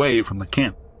 yards away from the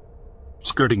camp,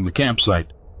 skirting the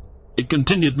campsite. It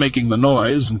continued making the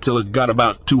noise until it got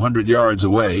about 200 yards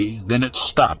away, then it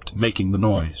stopped making the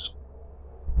noise.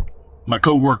 My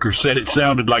co-worker said it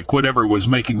sounded like whatever was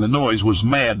making the noise was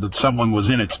mad that someone was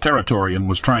in its territory and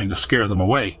was trying to scare them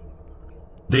away.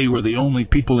 They were the only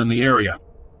people in the area.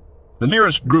 The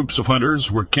nearest groups of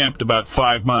hunters were camped about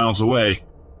 5 miles away.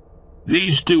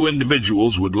 These two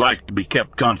individuals would like to be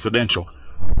kept confidential.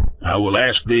 I will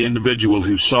ask the individual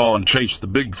who saw and chased the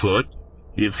Bigfoot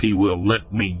if he will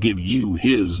let me give you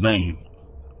his name.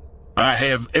 I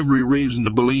have every reason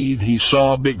to believe he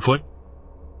saw Bigfoot.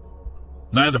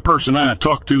 Neither person I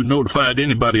talked to notified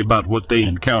anybody about what they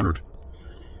encountered.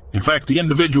 In fact, the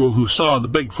individual who saw the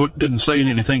Bigfoot didn't say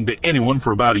anything to anyone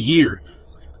for about a year.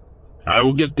 I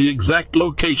will get the exact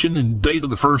location and date of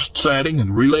the first sighting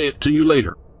and relay it to you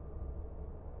later.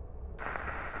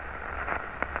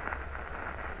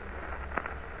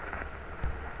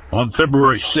 On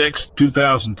February 6,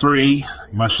 2003,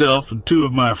 myself and two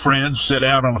of my friends set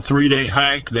out on a 3-day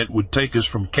hike that would take us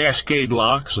from Cascade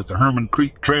Locks at the Herman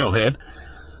Creek trailhead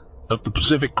up the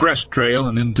Pacific Crest Trail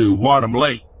and into Wadham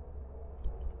Lake.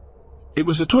 It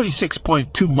was a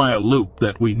 26.2-mile loop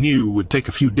that we knew would take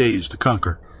a few days to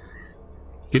conquer.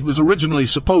 It was originally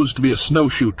supposed to be a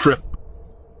snowshoe trip,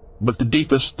 but the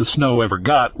deepest the snow ever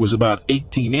got was about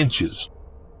 18 inches.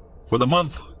 For the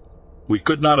month, we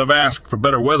could not have asked for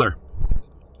better weather.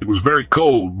 It was very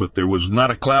cold, but there was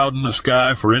not a cloud in the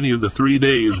sky for any of the 3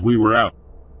 days we were out.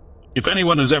 If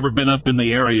anyone has ever been up in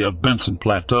the area of Benson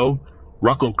Plateau,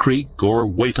 Ruckle Creek, or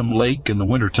Watham Lake in the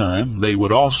wintertime, they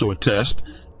would also attest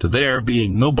to there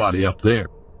being nobody up there.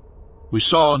 We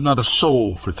saw not a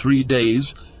soul for 3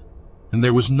 days, and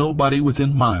there was nobody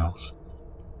within miles.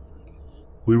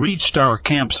 We reached our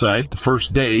campsite the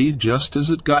first day just as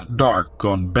it got dark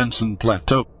on Benson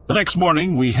Plateau. The next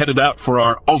morning, we headed out for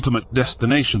our ultimate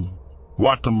destination,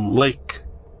 Wadham Lake.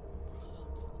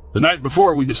 The night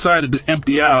before, we decided to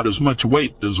empty out as much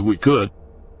weight as we could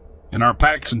in our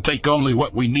packs and take only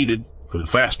what we needed, for the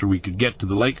faster we could get to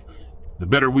the lake, the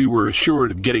better we were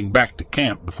assured of getting back to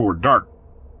camp before dark.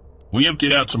 We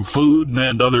emptied out some food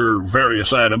and other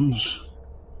various items,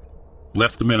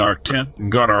 left them in our tent,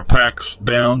 and got our packs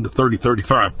down to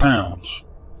 35 pounds.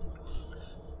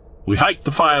 We hiked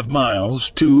the 5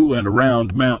 miles to and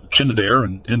around Mount Chinadair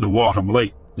and into Wadham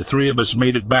Lake. The three of us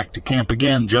made it back to camp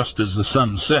again just as the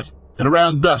sun set, and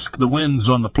around dusk the winds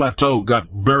on the plateau got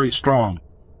very strong.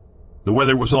 The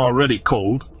weather was already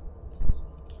cold,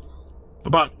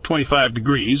 about 25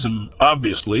 degrees, and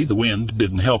obviously the wind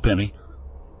didn't help any.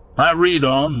 I read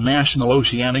on National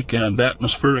Oceanic and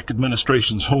Atmospheric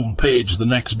Administration's homepage the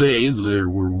next day there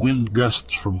were wind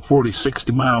gusts from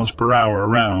 40-60 miles per hour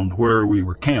around where we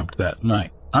were camped that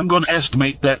night. I'm going to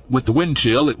estimate that with the wind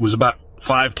chill it was about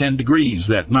 5-10 degrees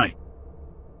that night.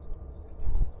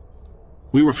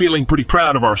 We were feeling pretty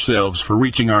proud of ourselves for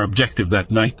reaching our objective that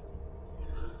night.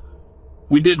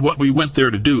 We did what we went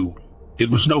there to do. It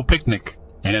was no picnic,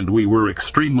 and we were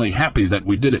extremely happy that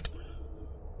we did it.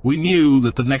 We knew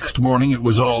that the next morning it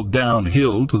was all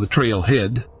downhill to the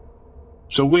trailhead,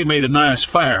 so we made a nice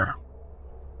fire.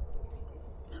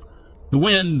 The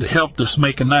wind helped us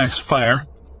make a nice fire,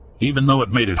 even though it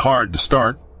made it hard to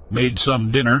start, made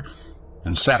some dinner,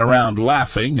 and sat around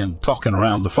laughing and talking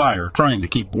around the fire, trying to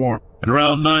keep warm. At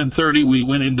around 9:30 we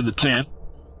went into the tent.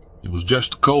 It was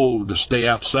just cold to stay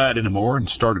outside anymore and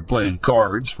started playing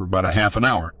cards for about a half an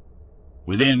hour.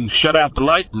 We then shut out the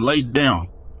light and laid down.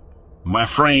 My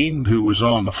friend, who was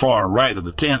on the far right of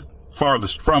the tent,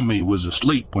 farthest from me, was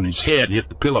asleep when his head hit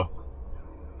the pillow.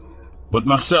 But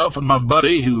myself and my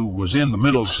buddy, who was in the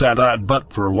middle, sat I'd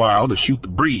butt for a while to shoot the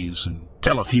breeze and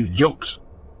tell a few jokes.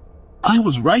 I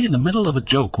was right in the middle of a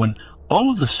joke when,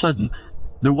 all of a sudden,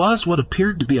 there was what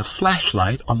appeared to be a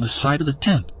flashlight on the side of the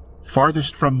tent,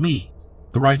 farthest from me,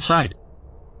 the right side.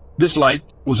 This light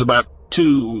was about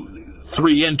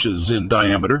 2-3 inches in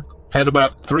diameter, had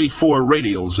about 3-4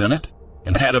 radials in it,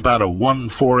 and had about a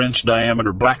 1-4-inch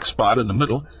diameter black spot in the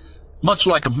middle, much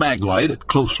like a mag light at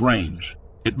close range.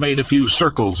 It made a few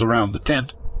circles around the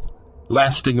tent,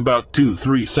 lasting about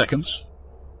 2-3 seconds,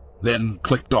 then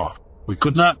clicked off. We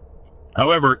could not,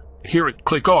 however, hear it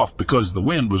click off because the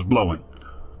wind was blowing.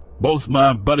 Both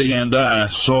my buddy and I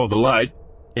saw the light,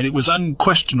 and it was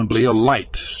unquestionably a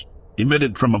light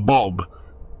emitted from a bulb.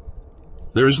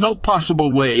 There is no possible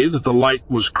way that the light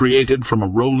was created from a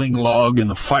rolling log in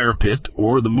the fire pit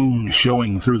or the moon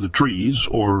showing through the trees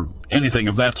or anything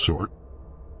of that sort.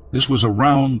 This was a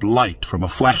round light from a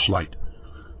flashlight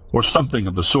or something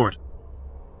of the sort,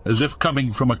 as if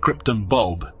coming from a krypton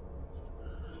bulb.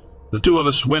 The two of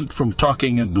us went from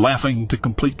talking and laughing to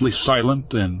completely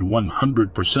silent and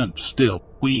 100% still.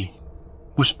 We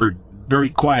whispered very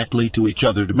quietly to each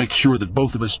other to make sure that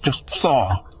both of us just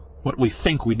saw what we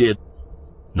think we did.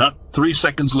 Not 3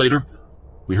 seconds later,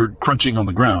 we heard crunching on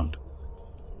the ground.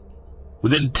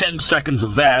 Within 10 seconds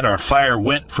of that, our fire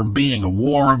went from being a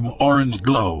warm orange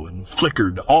glow and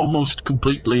flickered almost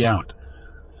completely out.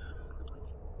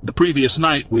 The previous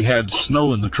night, we had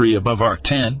snow in the tree above our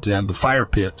tent and the fire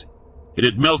pit. It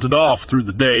had melted off through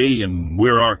the day, and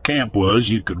where our camp was,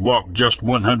 you could walk just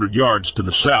 100 yards to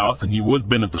the south, and you would have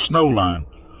been at the snow line.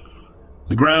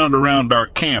 The ground around our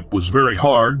camp was very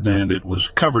hard, and it was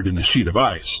covered in a sheet of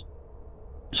ice.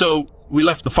 So we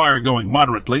left the fire going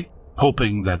moderately,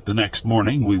 hoping that the next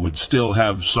morning we would still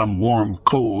have some warm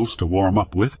coals to warm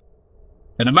up with.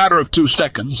 In a matter of 2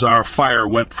 seconds, our fire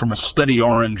went from a steady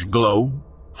orange glow,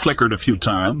 flickered a few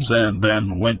times, and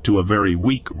then went to a very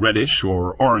weak reddish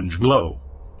or orange glow.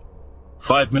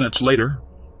 5 minutes later,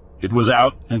 it was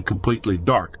out and completely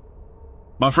dark.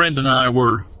 My friend and I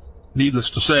were, needless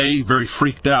to say, very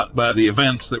freaked out by the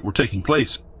events that were taking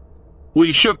place.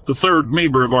 We shook the third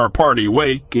member of our party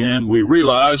awake, and we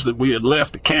realized that we had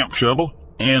left a camp shovel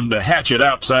and a hatchet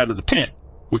outside of the tent.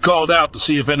 We called out to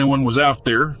see if anyone was out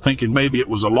there, thinking maybe it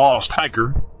was a lost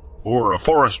hiker or a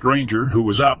forest ranger who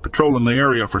was out patrolling the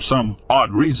area for some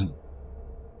odd reason.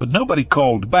 But nobody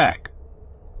called back.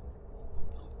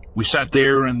 We sat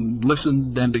there and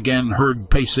listened and again heard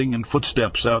pacing and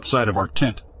footsteps outside of our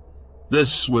tent.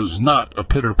 This was not a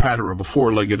pitter-patter of a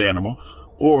four-legged animal,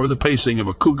 or the pacing of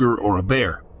a cougar or a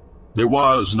bear. There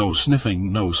was no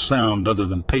sniffing, no sound other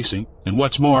than pacing, and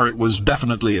what's more, it was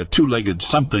definitely a two-legged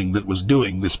something that was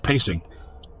doing this pacing.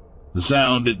 The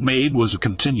sound it made was a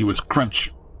continuous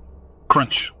crunch,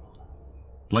 crunch,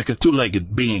 like a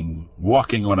two-legged being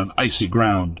walking on an icy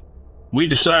ground. We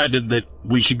decided that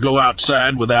we should go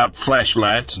outside without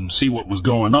flashlights and see what was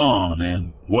going on,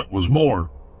 and what was more,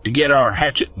 to get our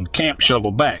hatchet and camp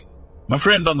shovel back. My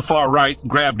friend on the far right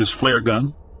grabbed his flare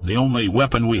gun, the only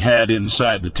weapon we had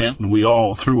inside the tent, and we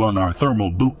all threw on our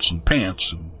thermal boots and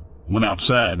pants and went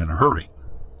outside in a hurry.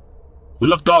 We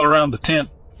looked all around the tent,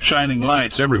 shining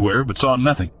lights everywhere, but saw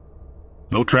nothing.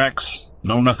 No tracks,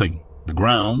 no nothing. The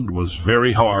ground was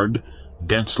very hard,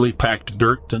 densely packed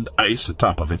dirt and ice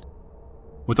atop of it.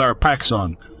 With our packs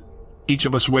on, each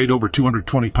of us weighed over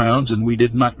 220 pounds, and we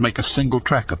did not make a single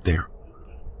track up there.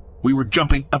 We were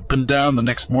jumping up and down the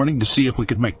next morning to see if we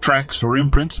could make tracks or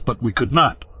imprints, but we could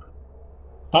not.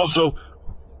 Also,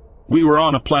 we were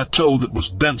on a plateau that was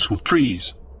dense with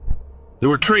trees. There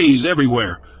were trees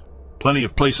everywhere, plenty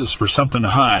of places for something to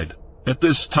hide. At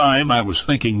this time, I was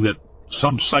thinking that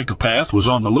some psychopath was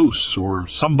on the loose, or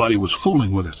somebody was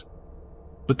fooling with us.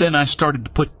 But then I started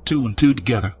to put two and two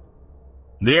together.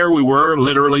 There we were,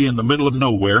 literally in the middle of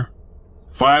nowhere,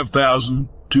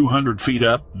 5,200 feet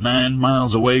up, 9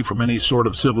 miles away from any sort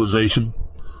of civilization.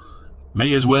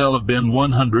 May as well have been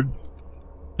 100.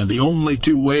 And the only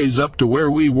two ways up to where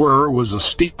we were was a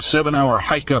steep 7-hour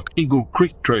hike up Eagle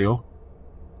Creek Trail,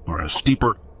 or a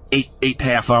steeper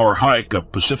 8.5-hour hike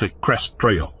up Pacific Crest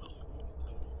Trail.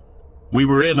 We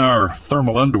were in our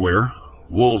thermal underwear,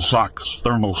 wool socks,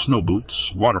 thermal snow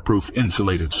boots, waterproof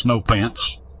insulated snow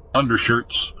pants,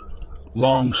 undershirts,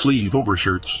 long-sleeve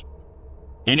overshirts,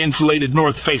 and insulated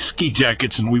North Face ski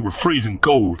jackets, and we were freezing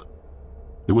cold.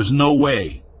 There was no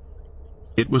way.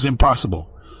 It was impossible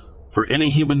for any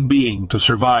human being to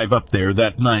survive up there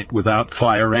that night without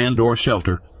fire and or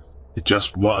shelter. It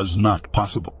just was not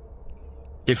possible.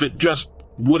 If it just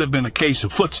would have been a case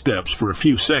of footsteps for a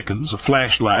few seconds, a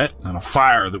flashlight, and a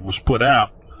fire that was put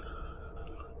out,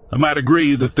 I might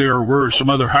agree that there were some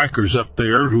other hikers up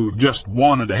there who just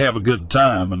wanted to have a good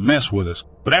time and mess with us.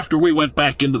 But after we went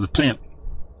back into the tent,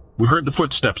 we heard the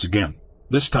footsteps again.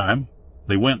 This time,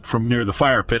 they went from near the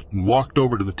fire pit and walked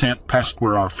over to the tent past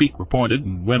where our feet were pointed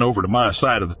and went over to my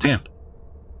side of the tent.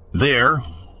 There,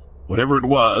 whatever it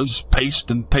was,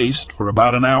 paced and paced for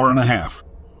about an hour and a half.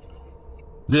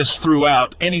 This threw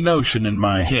out any notion in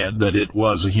my head that it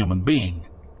was a human being.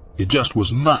 It just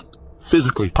was not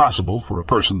physically possible for a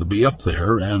person to be up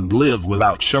there and live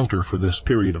without shelter for this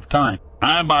period of time.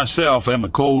 I myself am a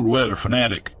cold weather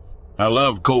fanatic. I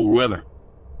love cold weather.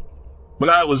 But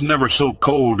I was never so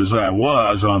cold as I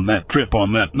was on that trip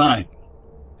on that night.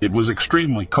 It was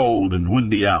extremely cold and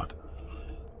windy out.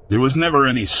 There was never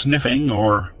any sniffing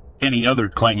or any other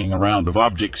clanging around of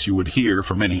objects you would hear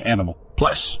from any animal.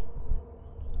 Plus,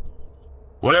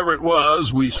 whatever it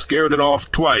was, we scared it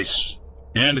off twice,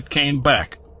 and it came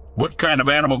back. What kind of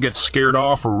animal gets scared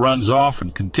off or runs off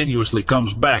and continuously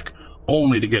comes back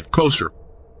only to get closer?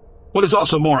 What is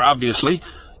also more obviously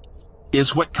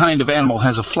is what kind of animal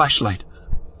has a flashlight.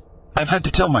 I've had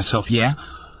to tell myself, yeah,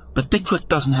 but Bigfoot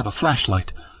doesn't have a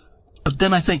flashlight. But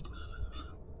then I think,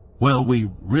 well, we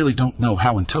really don't know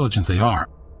how intelligent they are.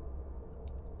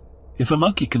 If a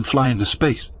monkey can fly into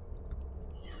space.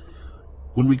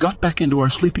 When we got back into our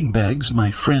sleeping bags, my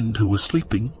friend who was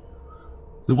sleeping,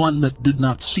 the one that did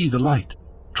not see the light,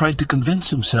 tried to convince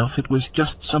himself it was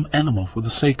just some animal for the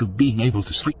sake of being able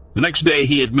to sleep. The next day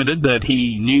he admitted that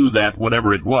he knew that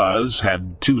whatever it was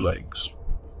had 2 legs.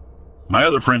 My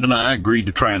other friend and I agreed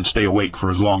to try and stay awake for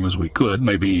as long as we could,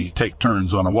 maybe take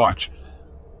turns on a watch.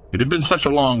 It had been such a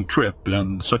long trip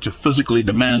and such a physically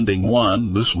demanding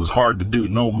one, this was hard to do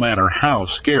no matter how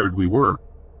scared we were.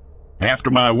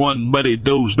 After my one buddy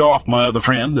dozed off, my other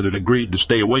friend that had agreed to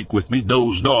stay awake with me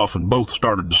dozed off and both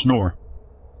started to snore.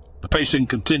 The pacing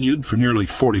continued for nearly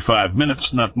 45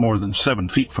 minutes, not more than 7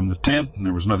 feet from the tent, and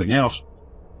there was nothing else.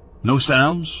 No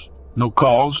sounds, no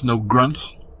calls, no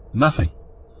grunts, nothing.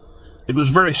 It was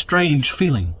a very strange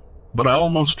feeling, but I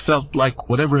almost felt like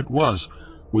whatever it was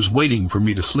waiting for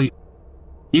me to sleep.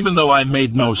 Even though I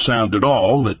made no sound at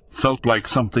all, it felt like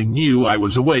something knew I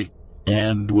was awake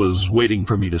and was waiting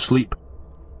for me to sleep.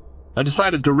 I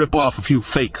decided to rip off a few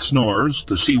fake snores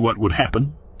to see what would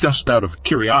happen, just out of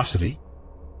curiosity.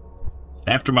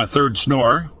 After my 3rd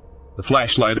snore, the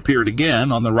flashlight appeared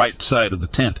again on the right side of the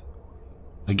tent.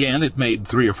 Again, it made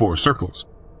 3 or 4 circles.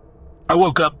 I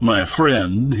woke up my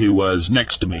friend, who was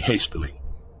next to me, hastily.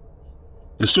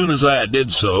 As soon as I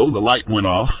did so, the light went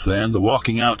off, and the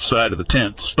walking outside of the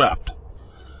tent stopped.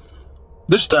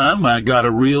 This time I got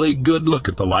a really good look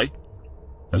at the light,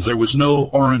 as there was no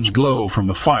orange glow from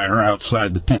the fire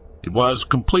outside the tent. It was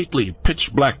completely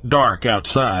pitch-black dark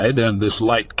outside, and this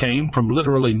light came from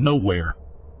literally nowhere.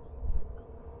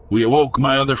 We awoke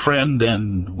my other friend,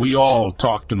 and we all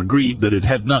talked and agreed that it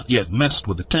had not yet messed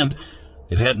with the tent.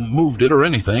 It hadn't moved it or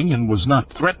anything, and was not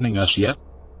threatening us yet.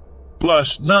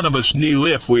 Plus, none of us knew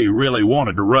if we really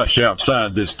wanted to rush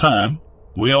outside this time.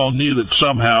 We all knew that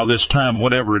somehow this time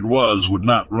whatever it was would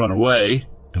not run away,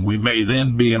 and we may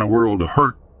then be in a world of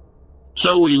hurt.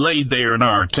 So we laid there in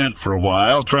our tent for a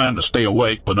while, trying to stay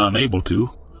awake but unable to.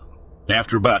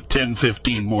 After about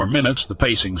 10-15 more minutes, the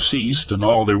pacing ceased, and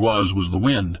all there was the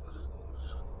wind.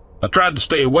 I tried to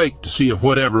stay awake to see if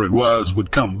whatever it was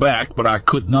would come back, but I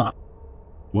could not.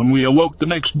 When we awoke the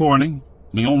next morning,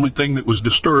 the only thing that was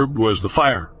disturbed was the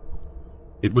fire.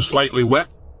 It was slightly wet,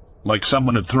 like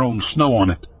someone had thrown snow on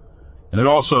it, and it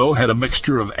also had a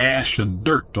mixture of ash and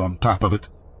dirt on top of it.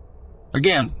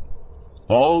 Again,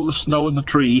 all the snow in the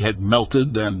tree had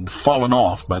melted and fallen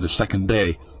off by the second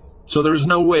day, so there is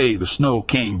no way the snow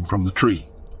came from the tree.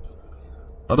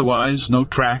 Otherwise, no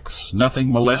tracks,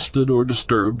 nothing molested or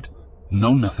disturbed,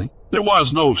 no nothing. There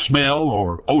was no smell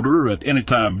or odor at any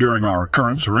time during our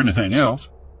occurrence or anything else.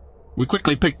 We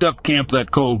quickly picked up camp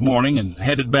that cold morning and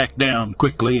headed back down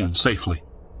quickly and safely.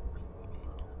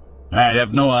 I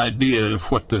have no idea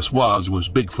if what this was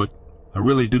Bigfoot. I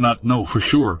really do not know for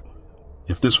sure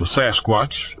if this was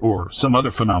Sasquatch or some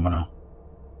other phenomena.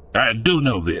 I do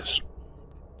know this.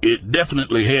 It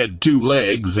definitely had 2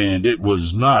 legs, and it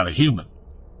was not a human.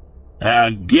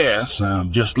 I guess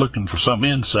I'm just looking for some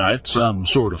insight, some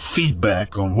sort of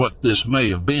feedback on what this may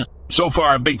have been. So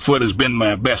far, Bigfoot has been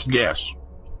my best guess.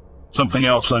 Something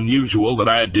else unusual that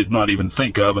I did not even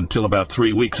think of until about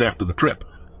 3 weeks after the trip.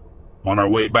 On our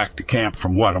way back to camp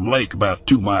from Wadham Lake, about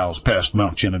 2 miles past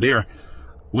Mount Chinadere,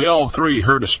 we all 3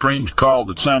 heard a strange call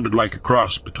that sounded like a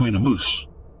cross between a moose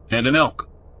and an elk.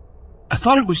 I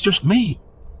thought it was just me.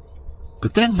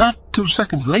 But then, not 2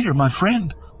 seconds later, my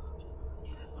friend,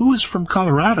 who is from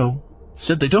Colorado,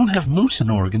 said they don't have moose in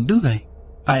Oregon, do they?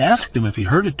 I asked him if he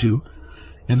heard it too,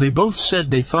 and they both said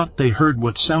they thought they heard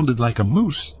what sounded like a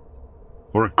moose,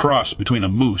 or a cross between a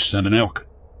moose and an elk.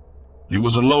 It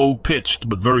was a low-pitched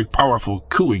but very powerful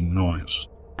cooing noise,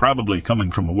 probably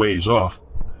coming from a ways off.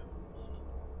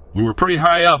 We were pretty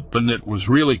high up, and it was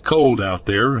really cold out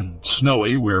there and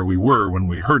snowy where we were when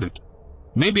we heard it.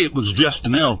 Maybe it was just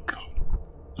an elk.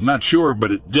 I'm not sure,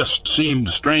 but it just seemed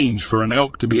strange for an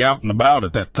elk to be out and about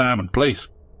at that time and place.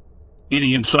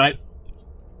 Any insight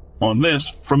on this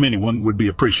from anyone would be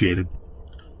appreciated.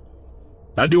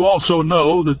 I do also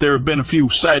know that there have been a few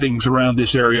sightings around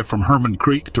this area from Herman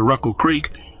Creek to Ruckle Creek,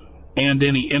 and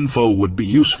any info would be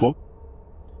useful.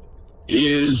 It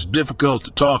is difficult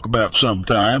to talk about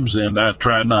sometimes, and I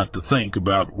try not to think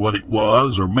about what it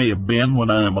was or may have been when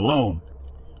I am alone.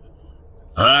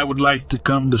 I would like to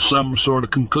come to some sort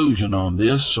of conclusion on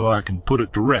this so I can put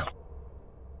it to rest.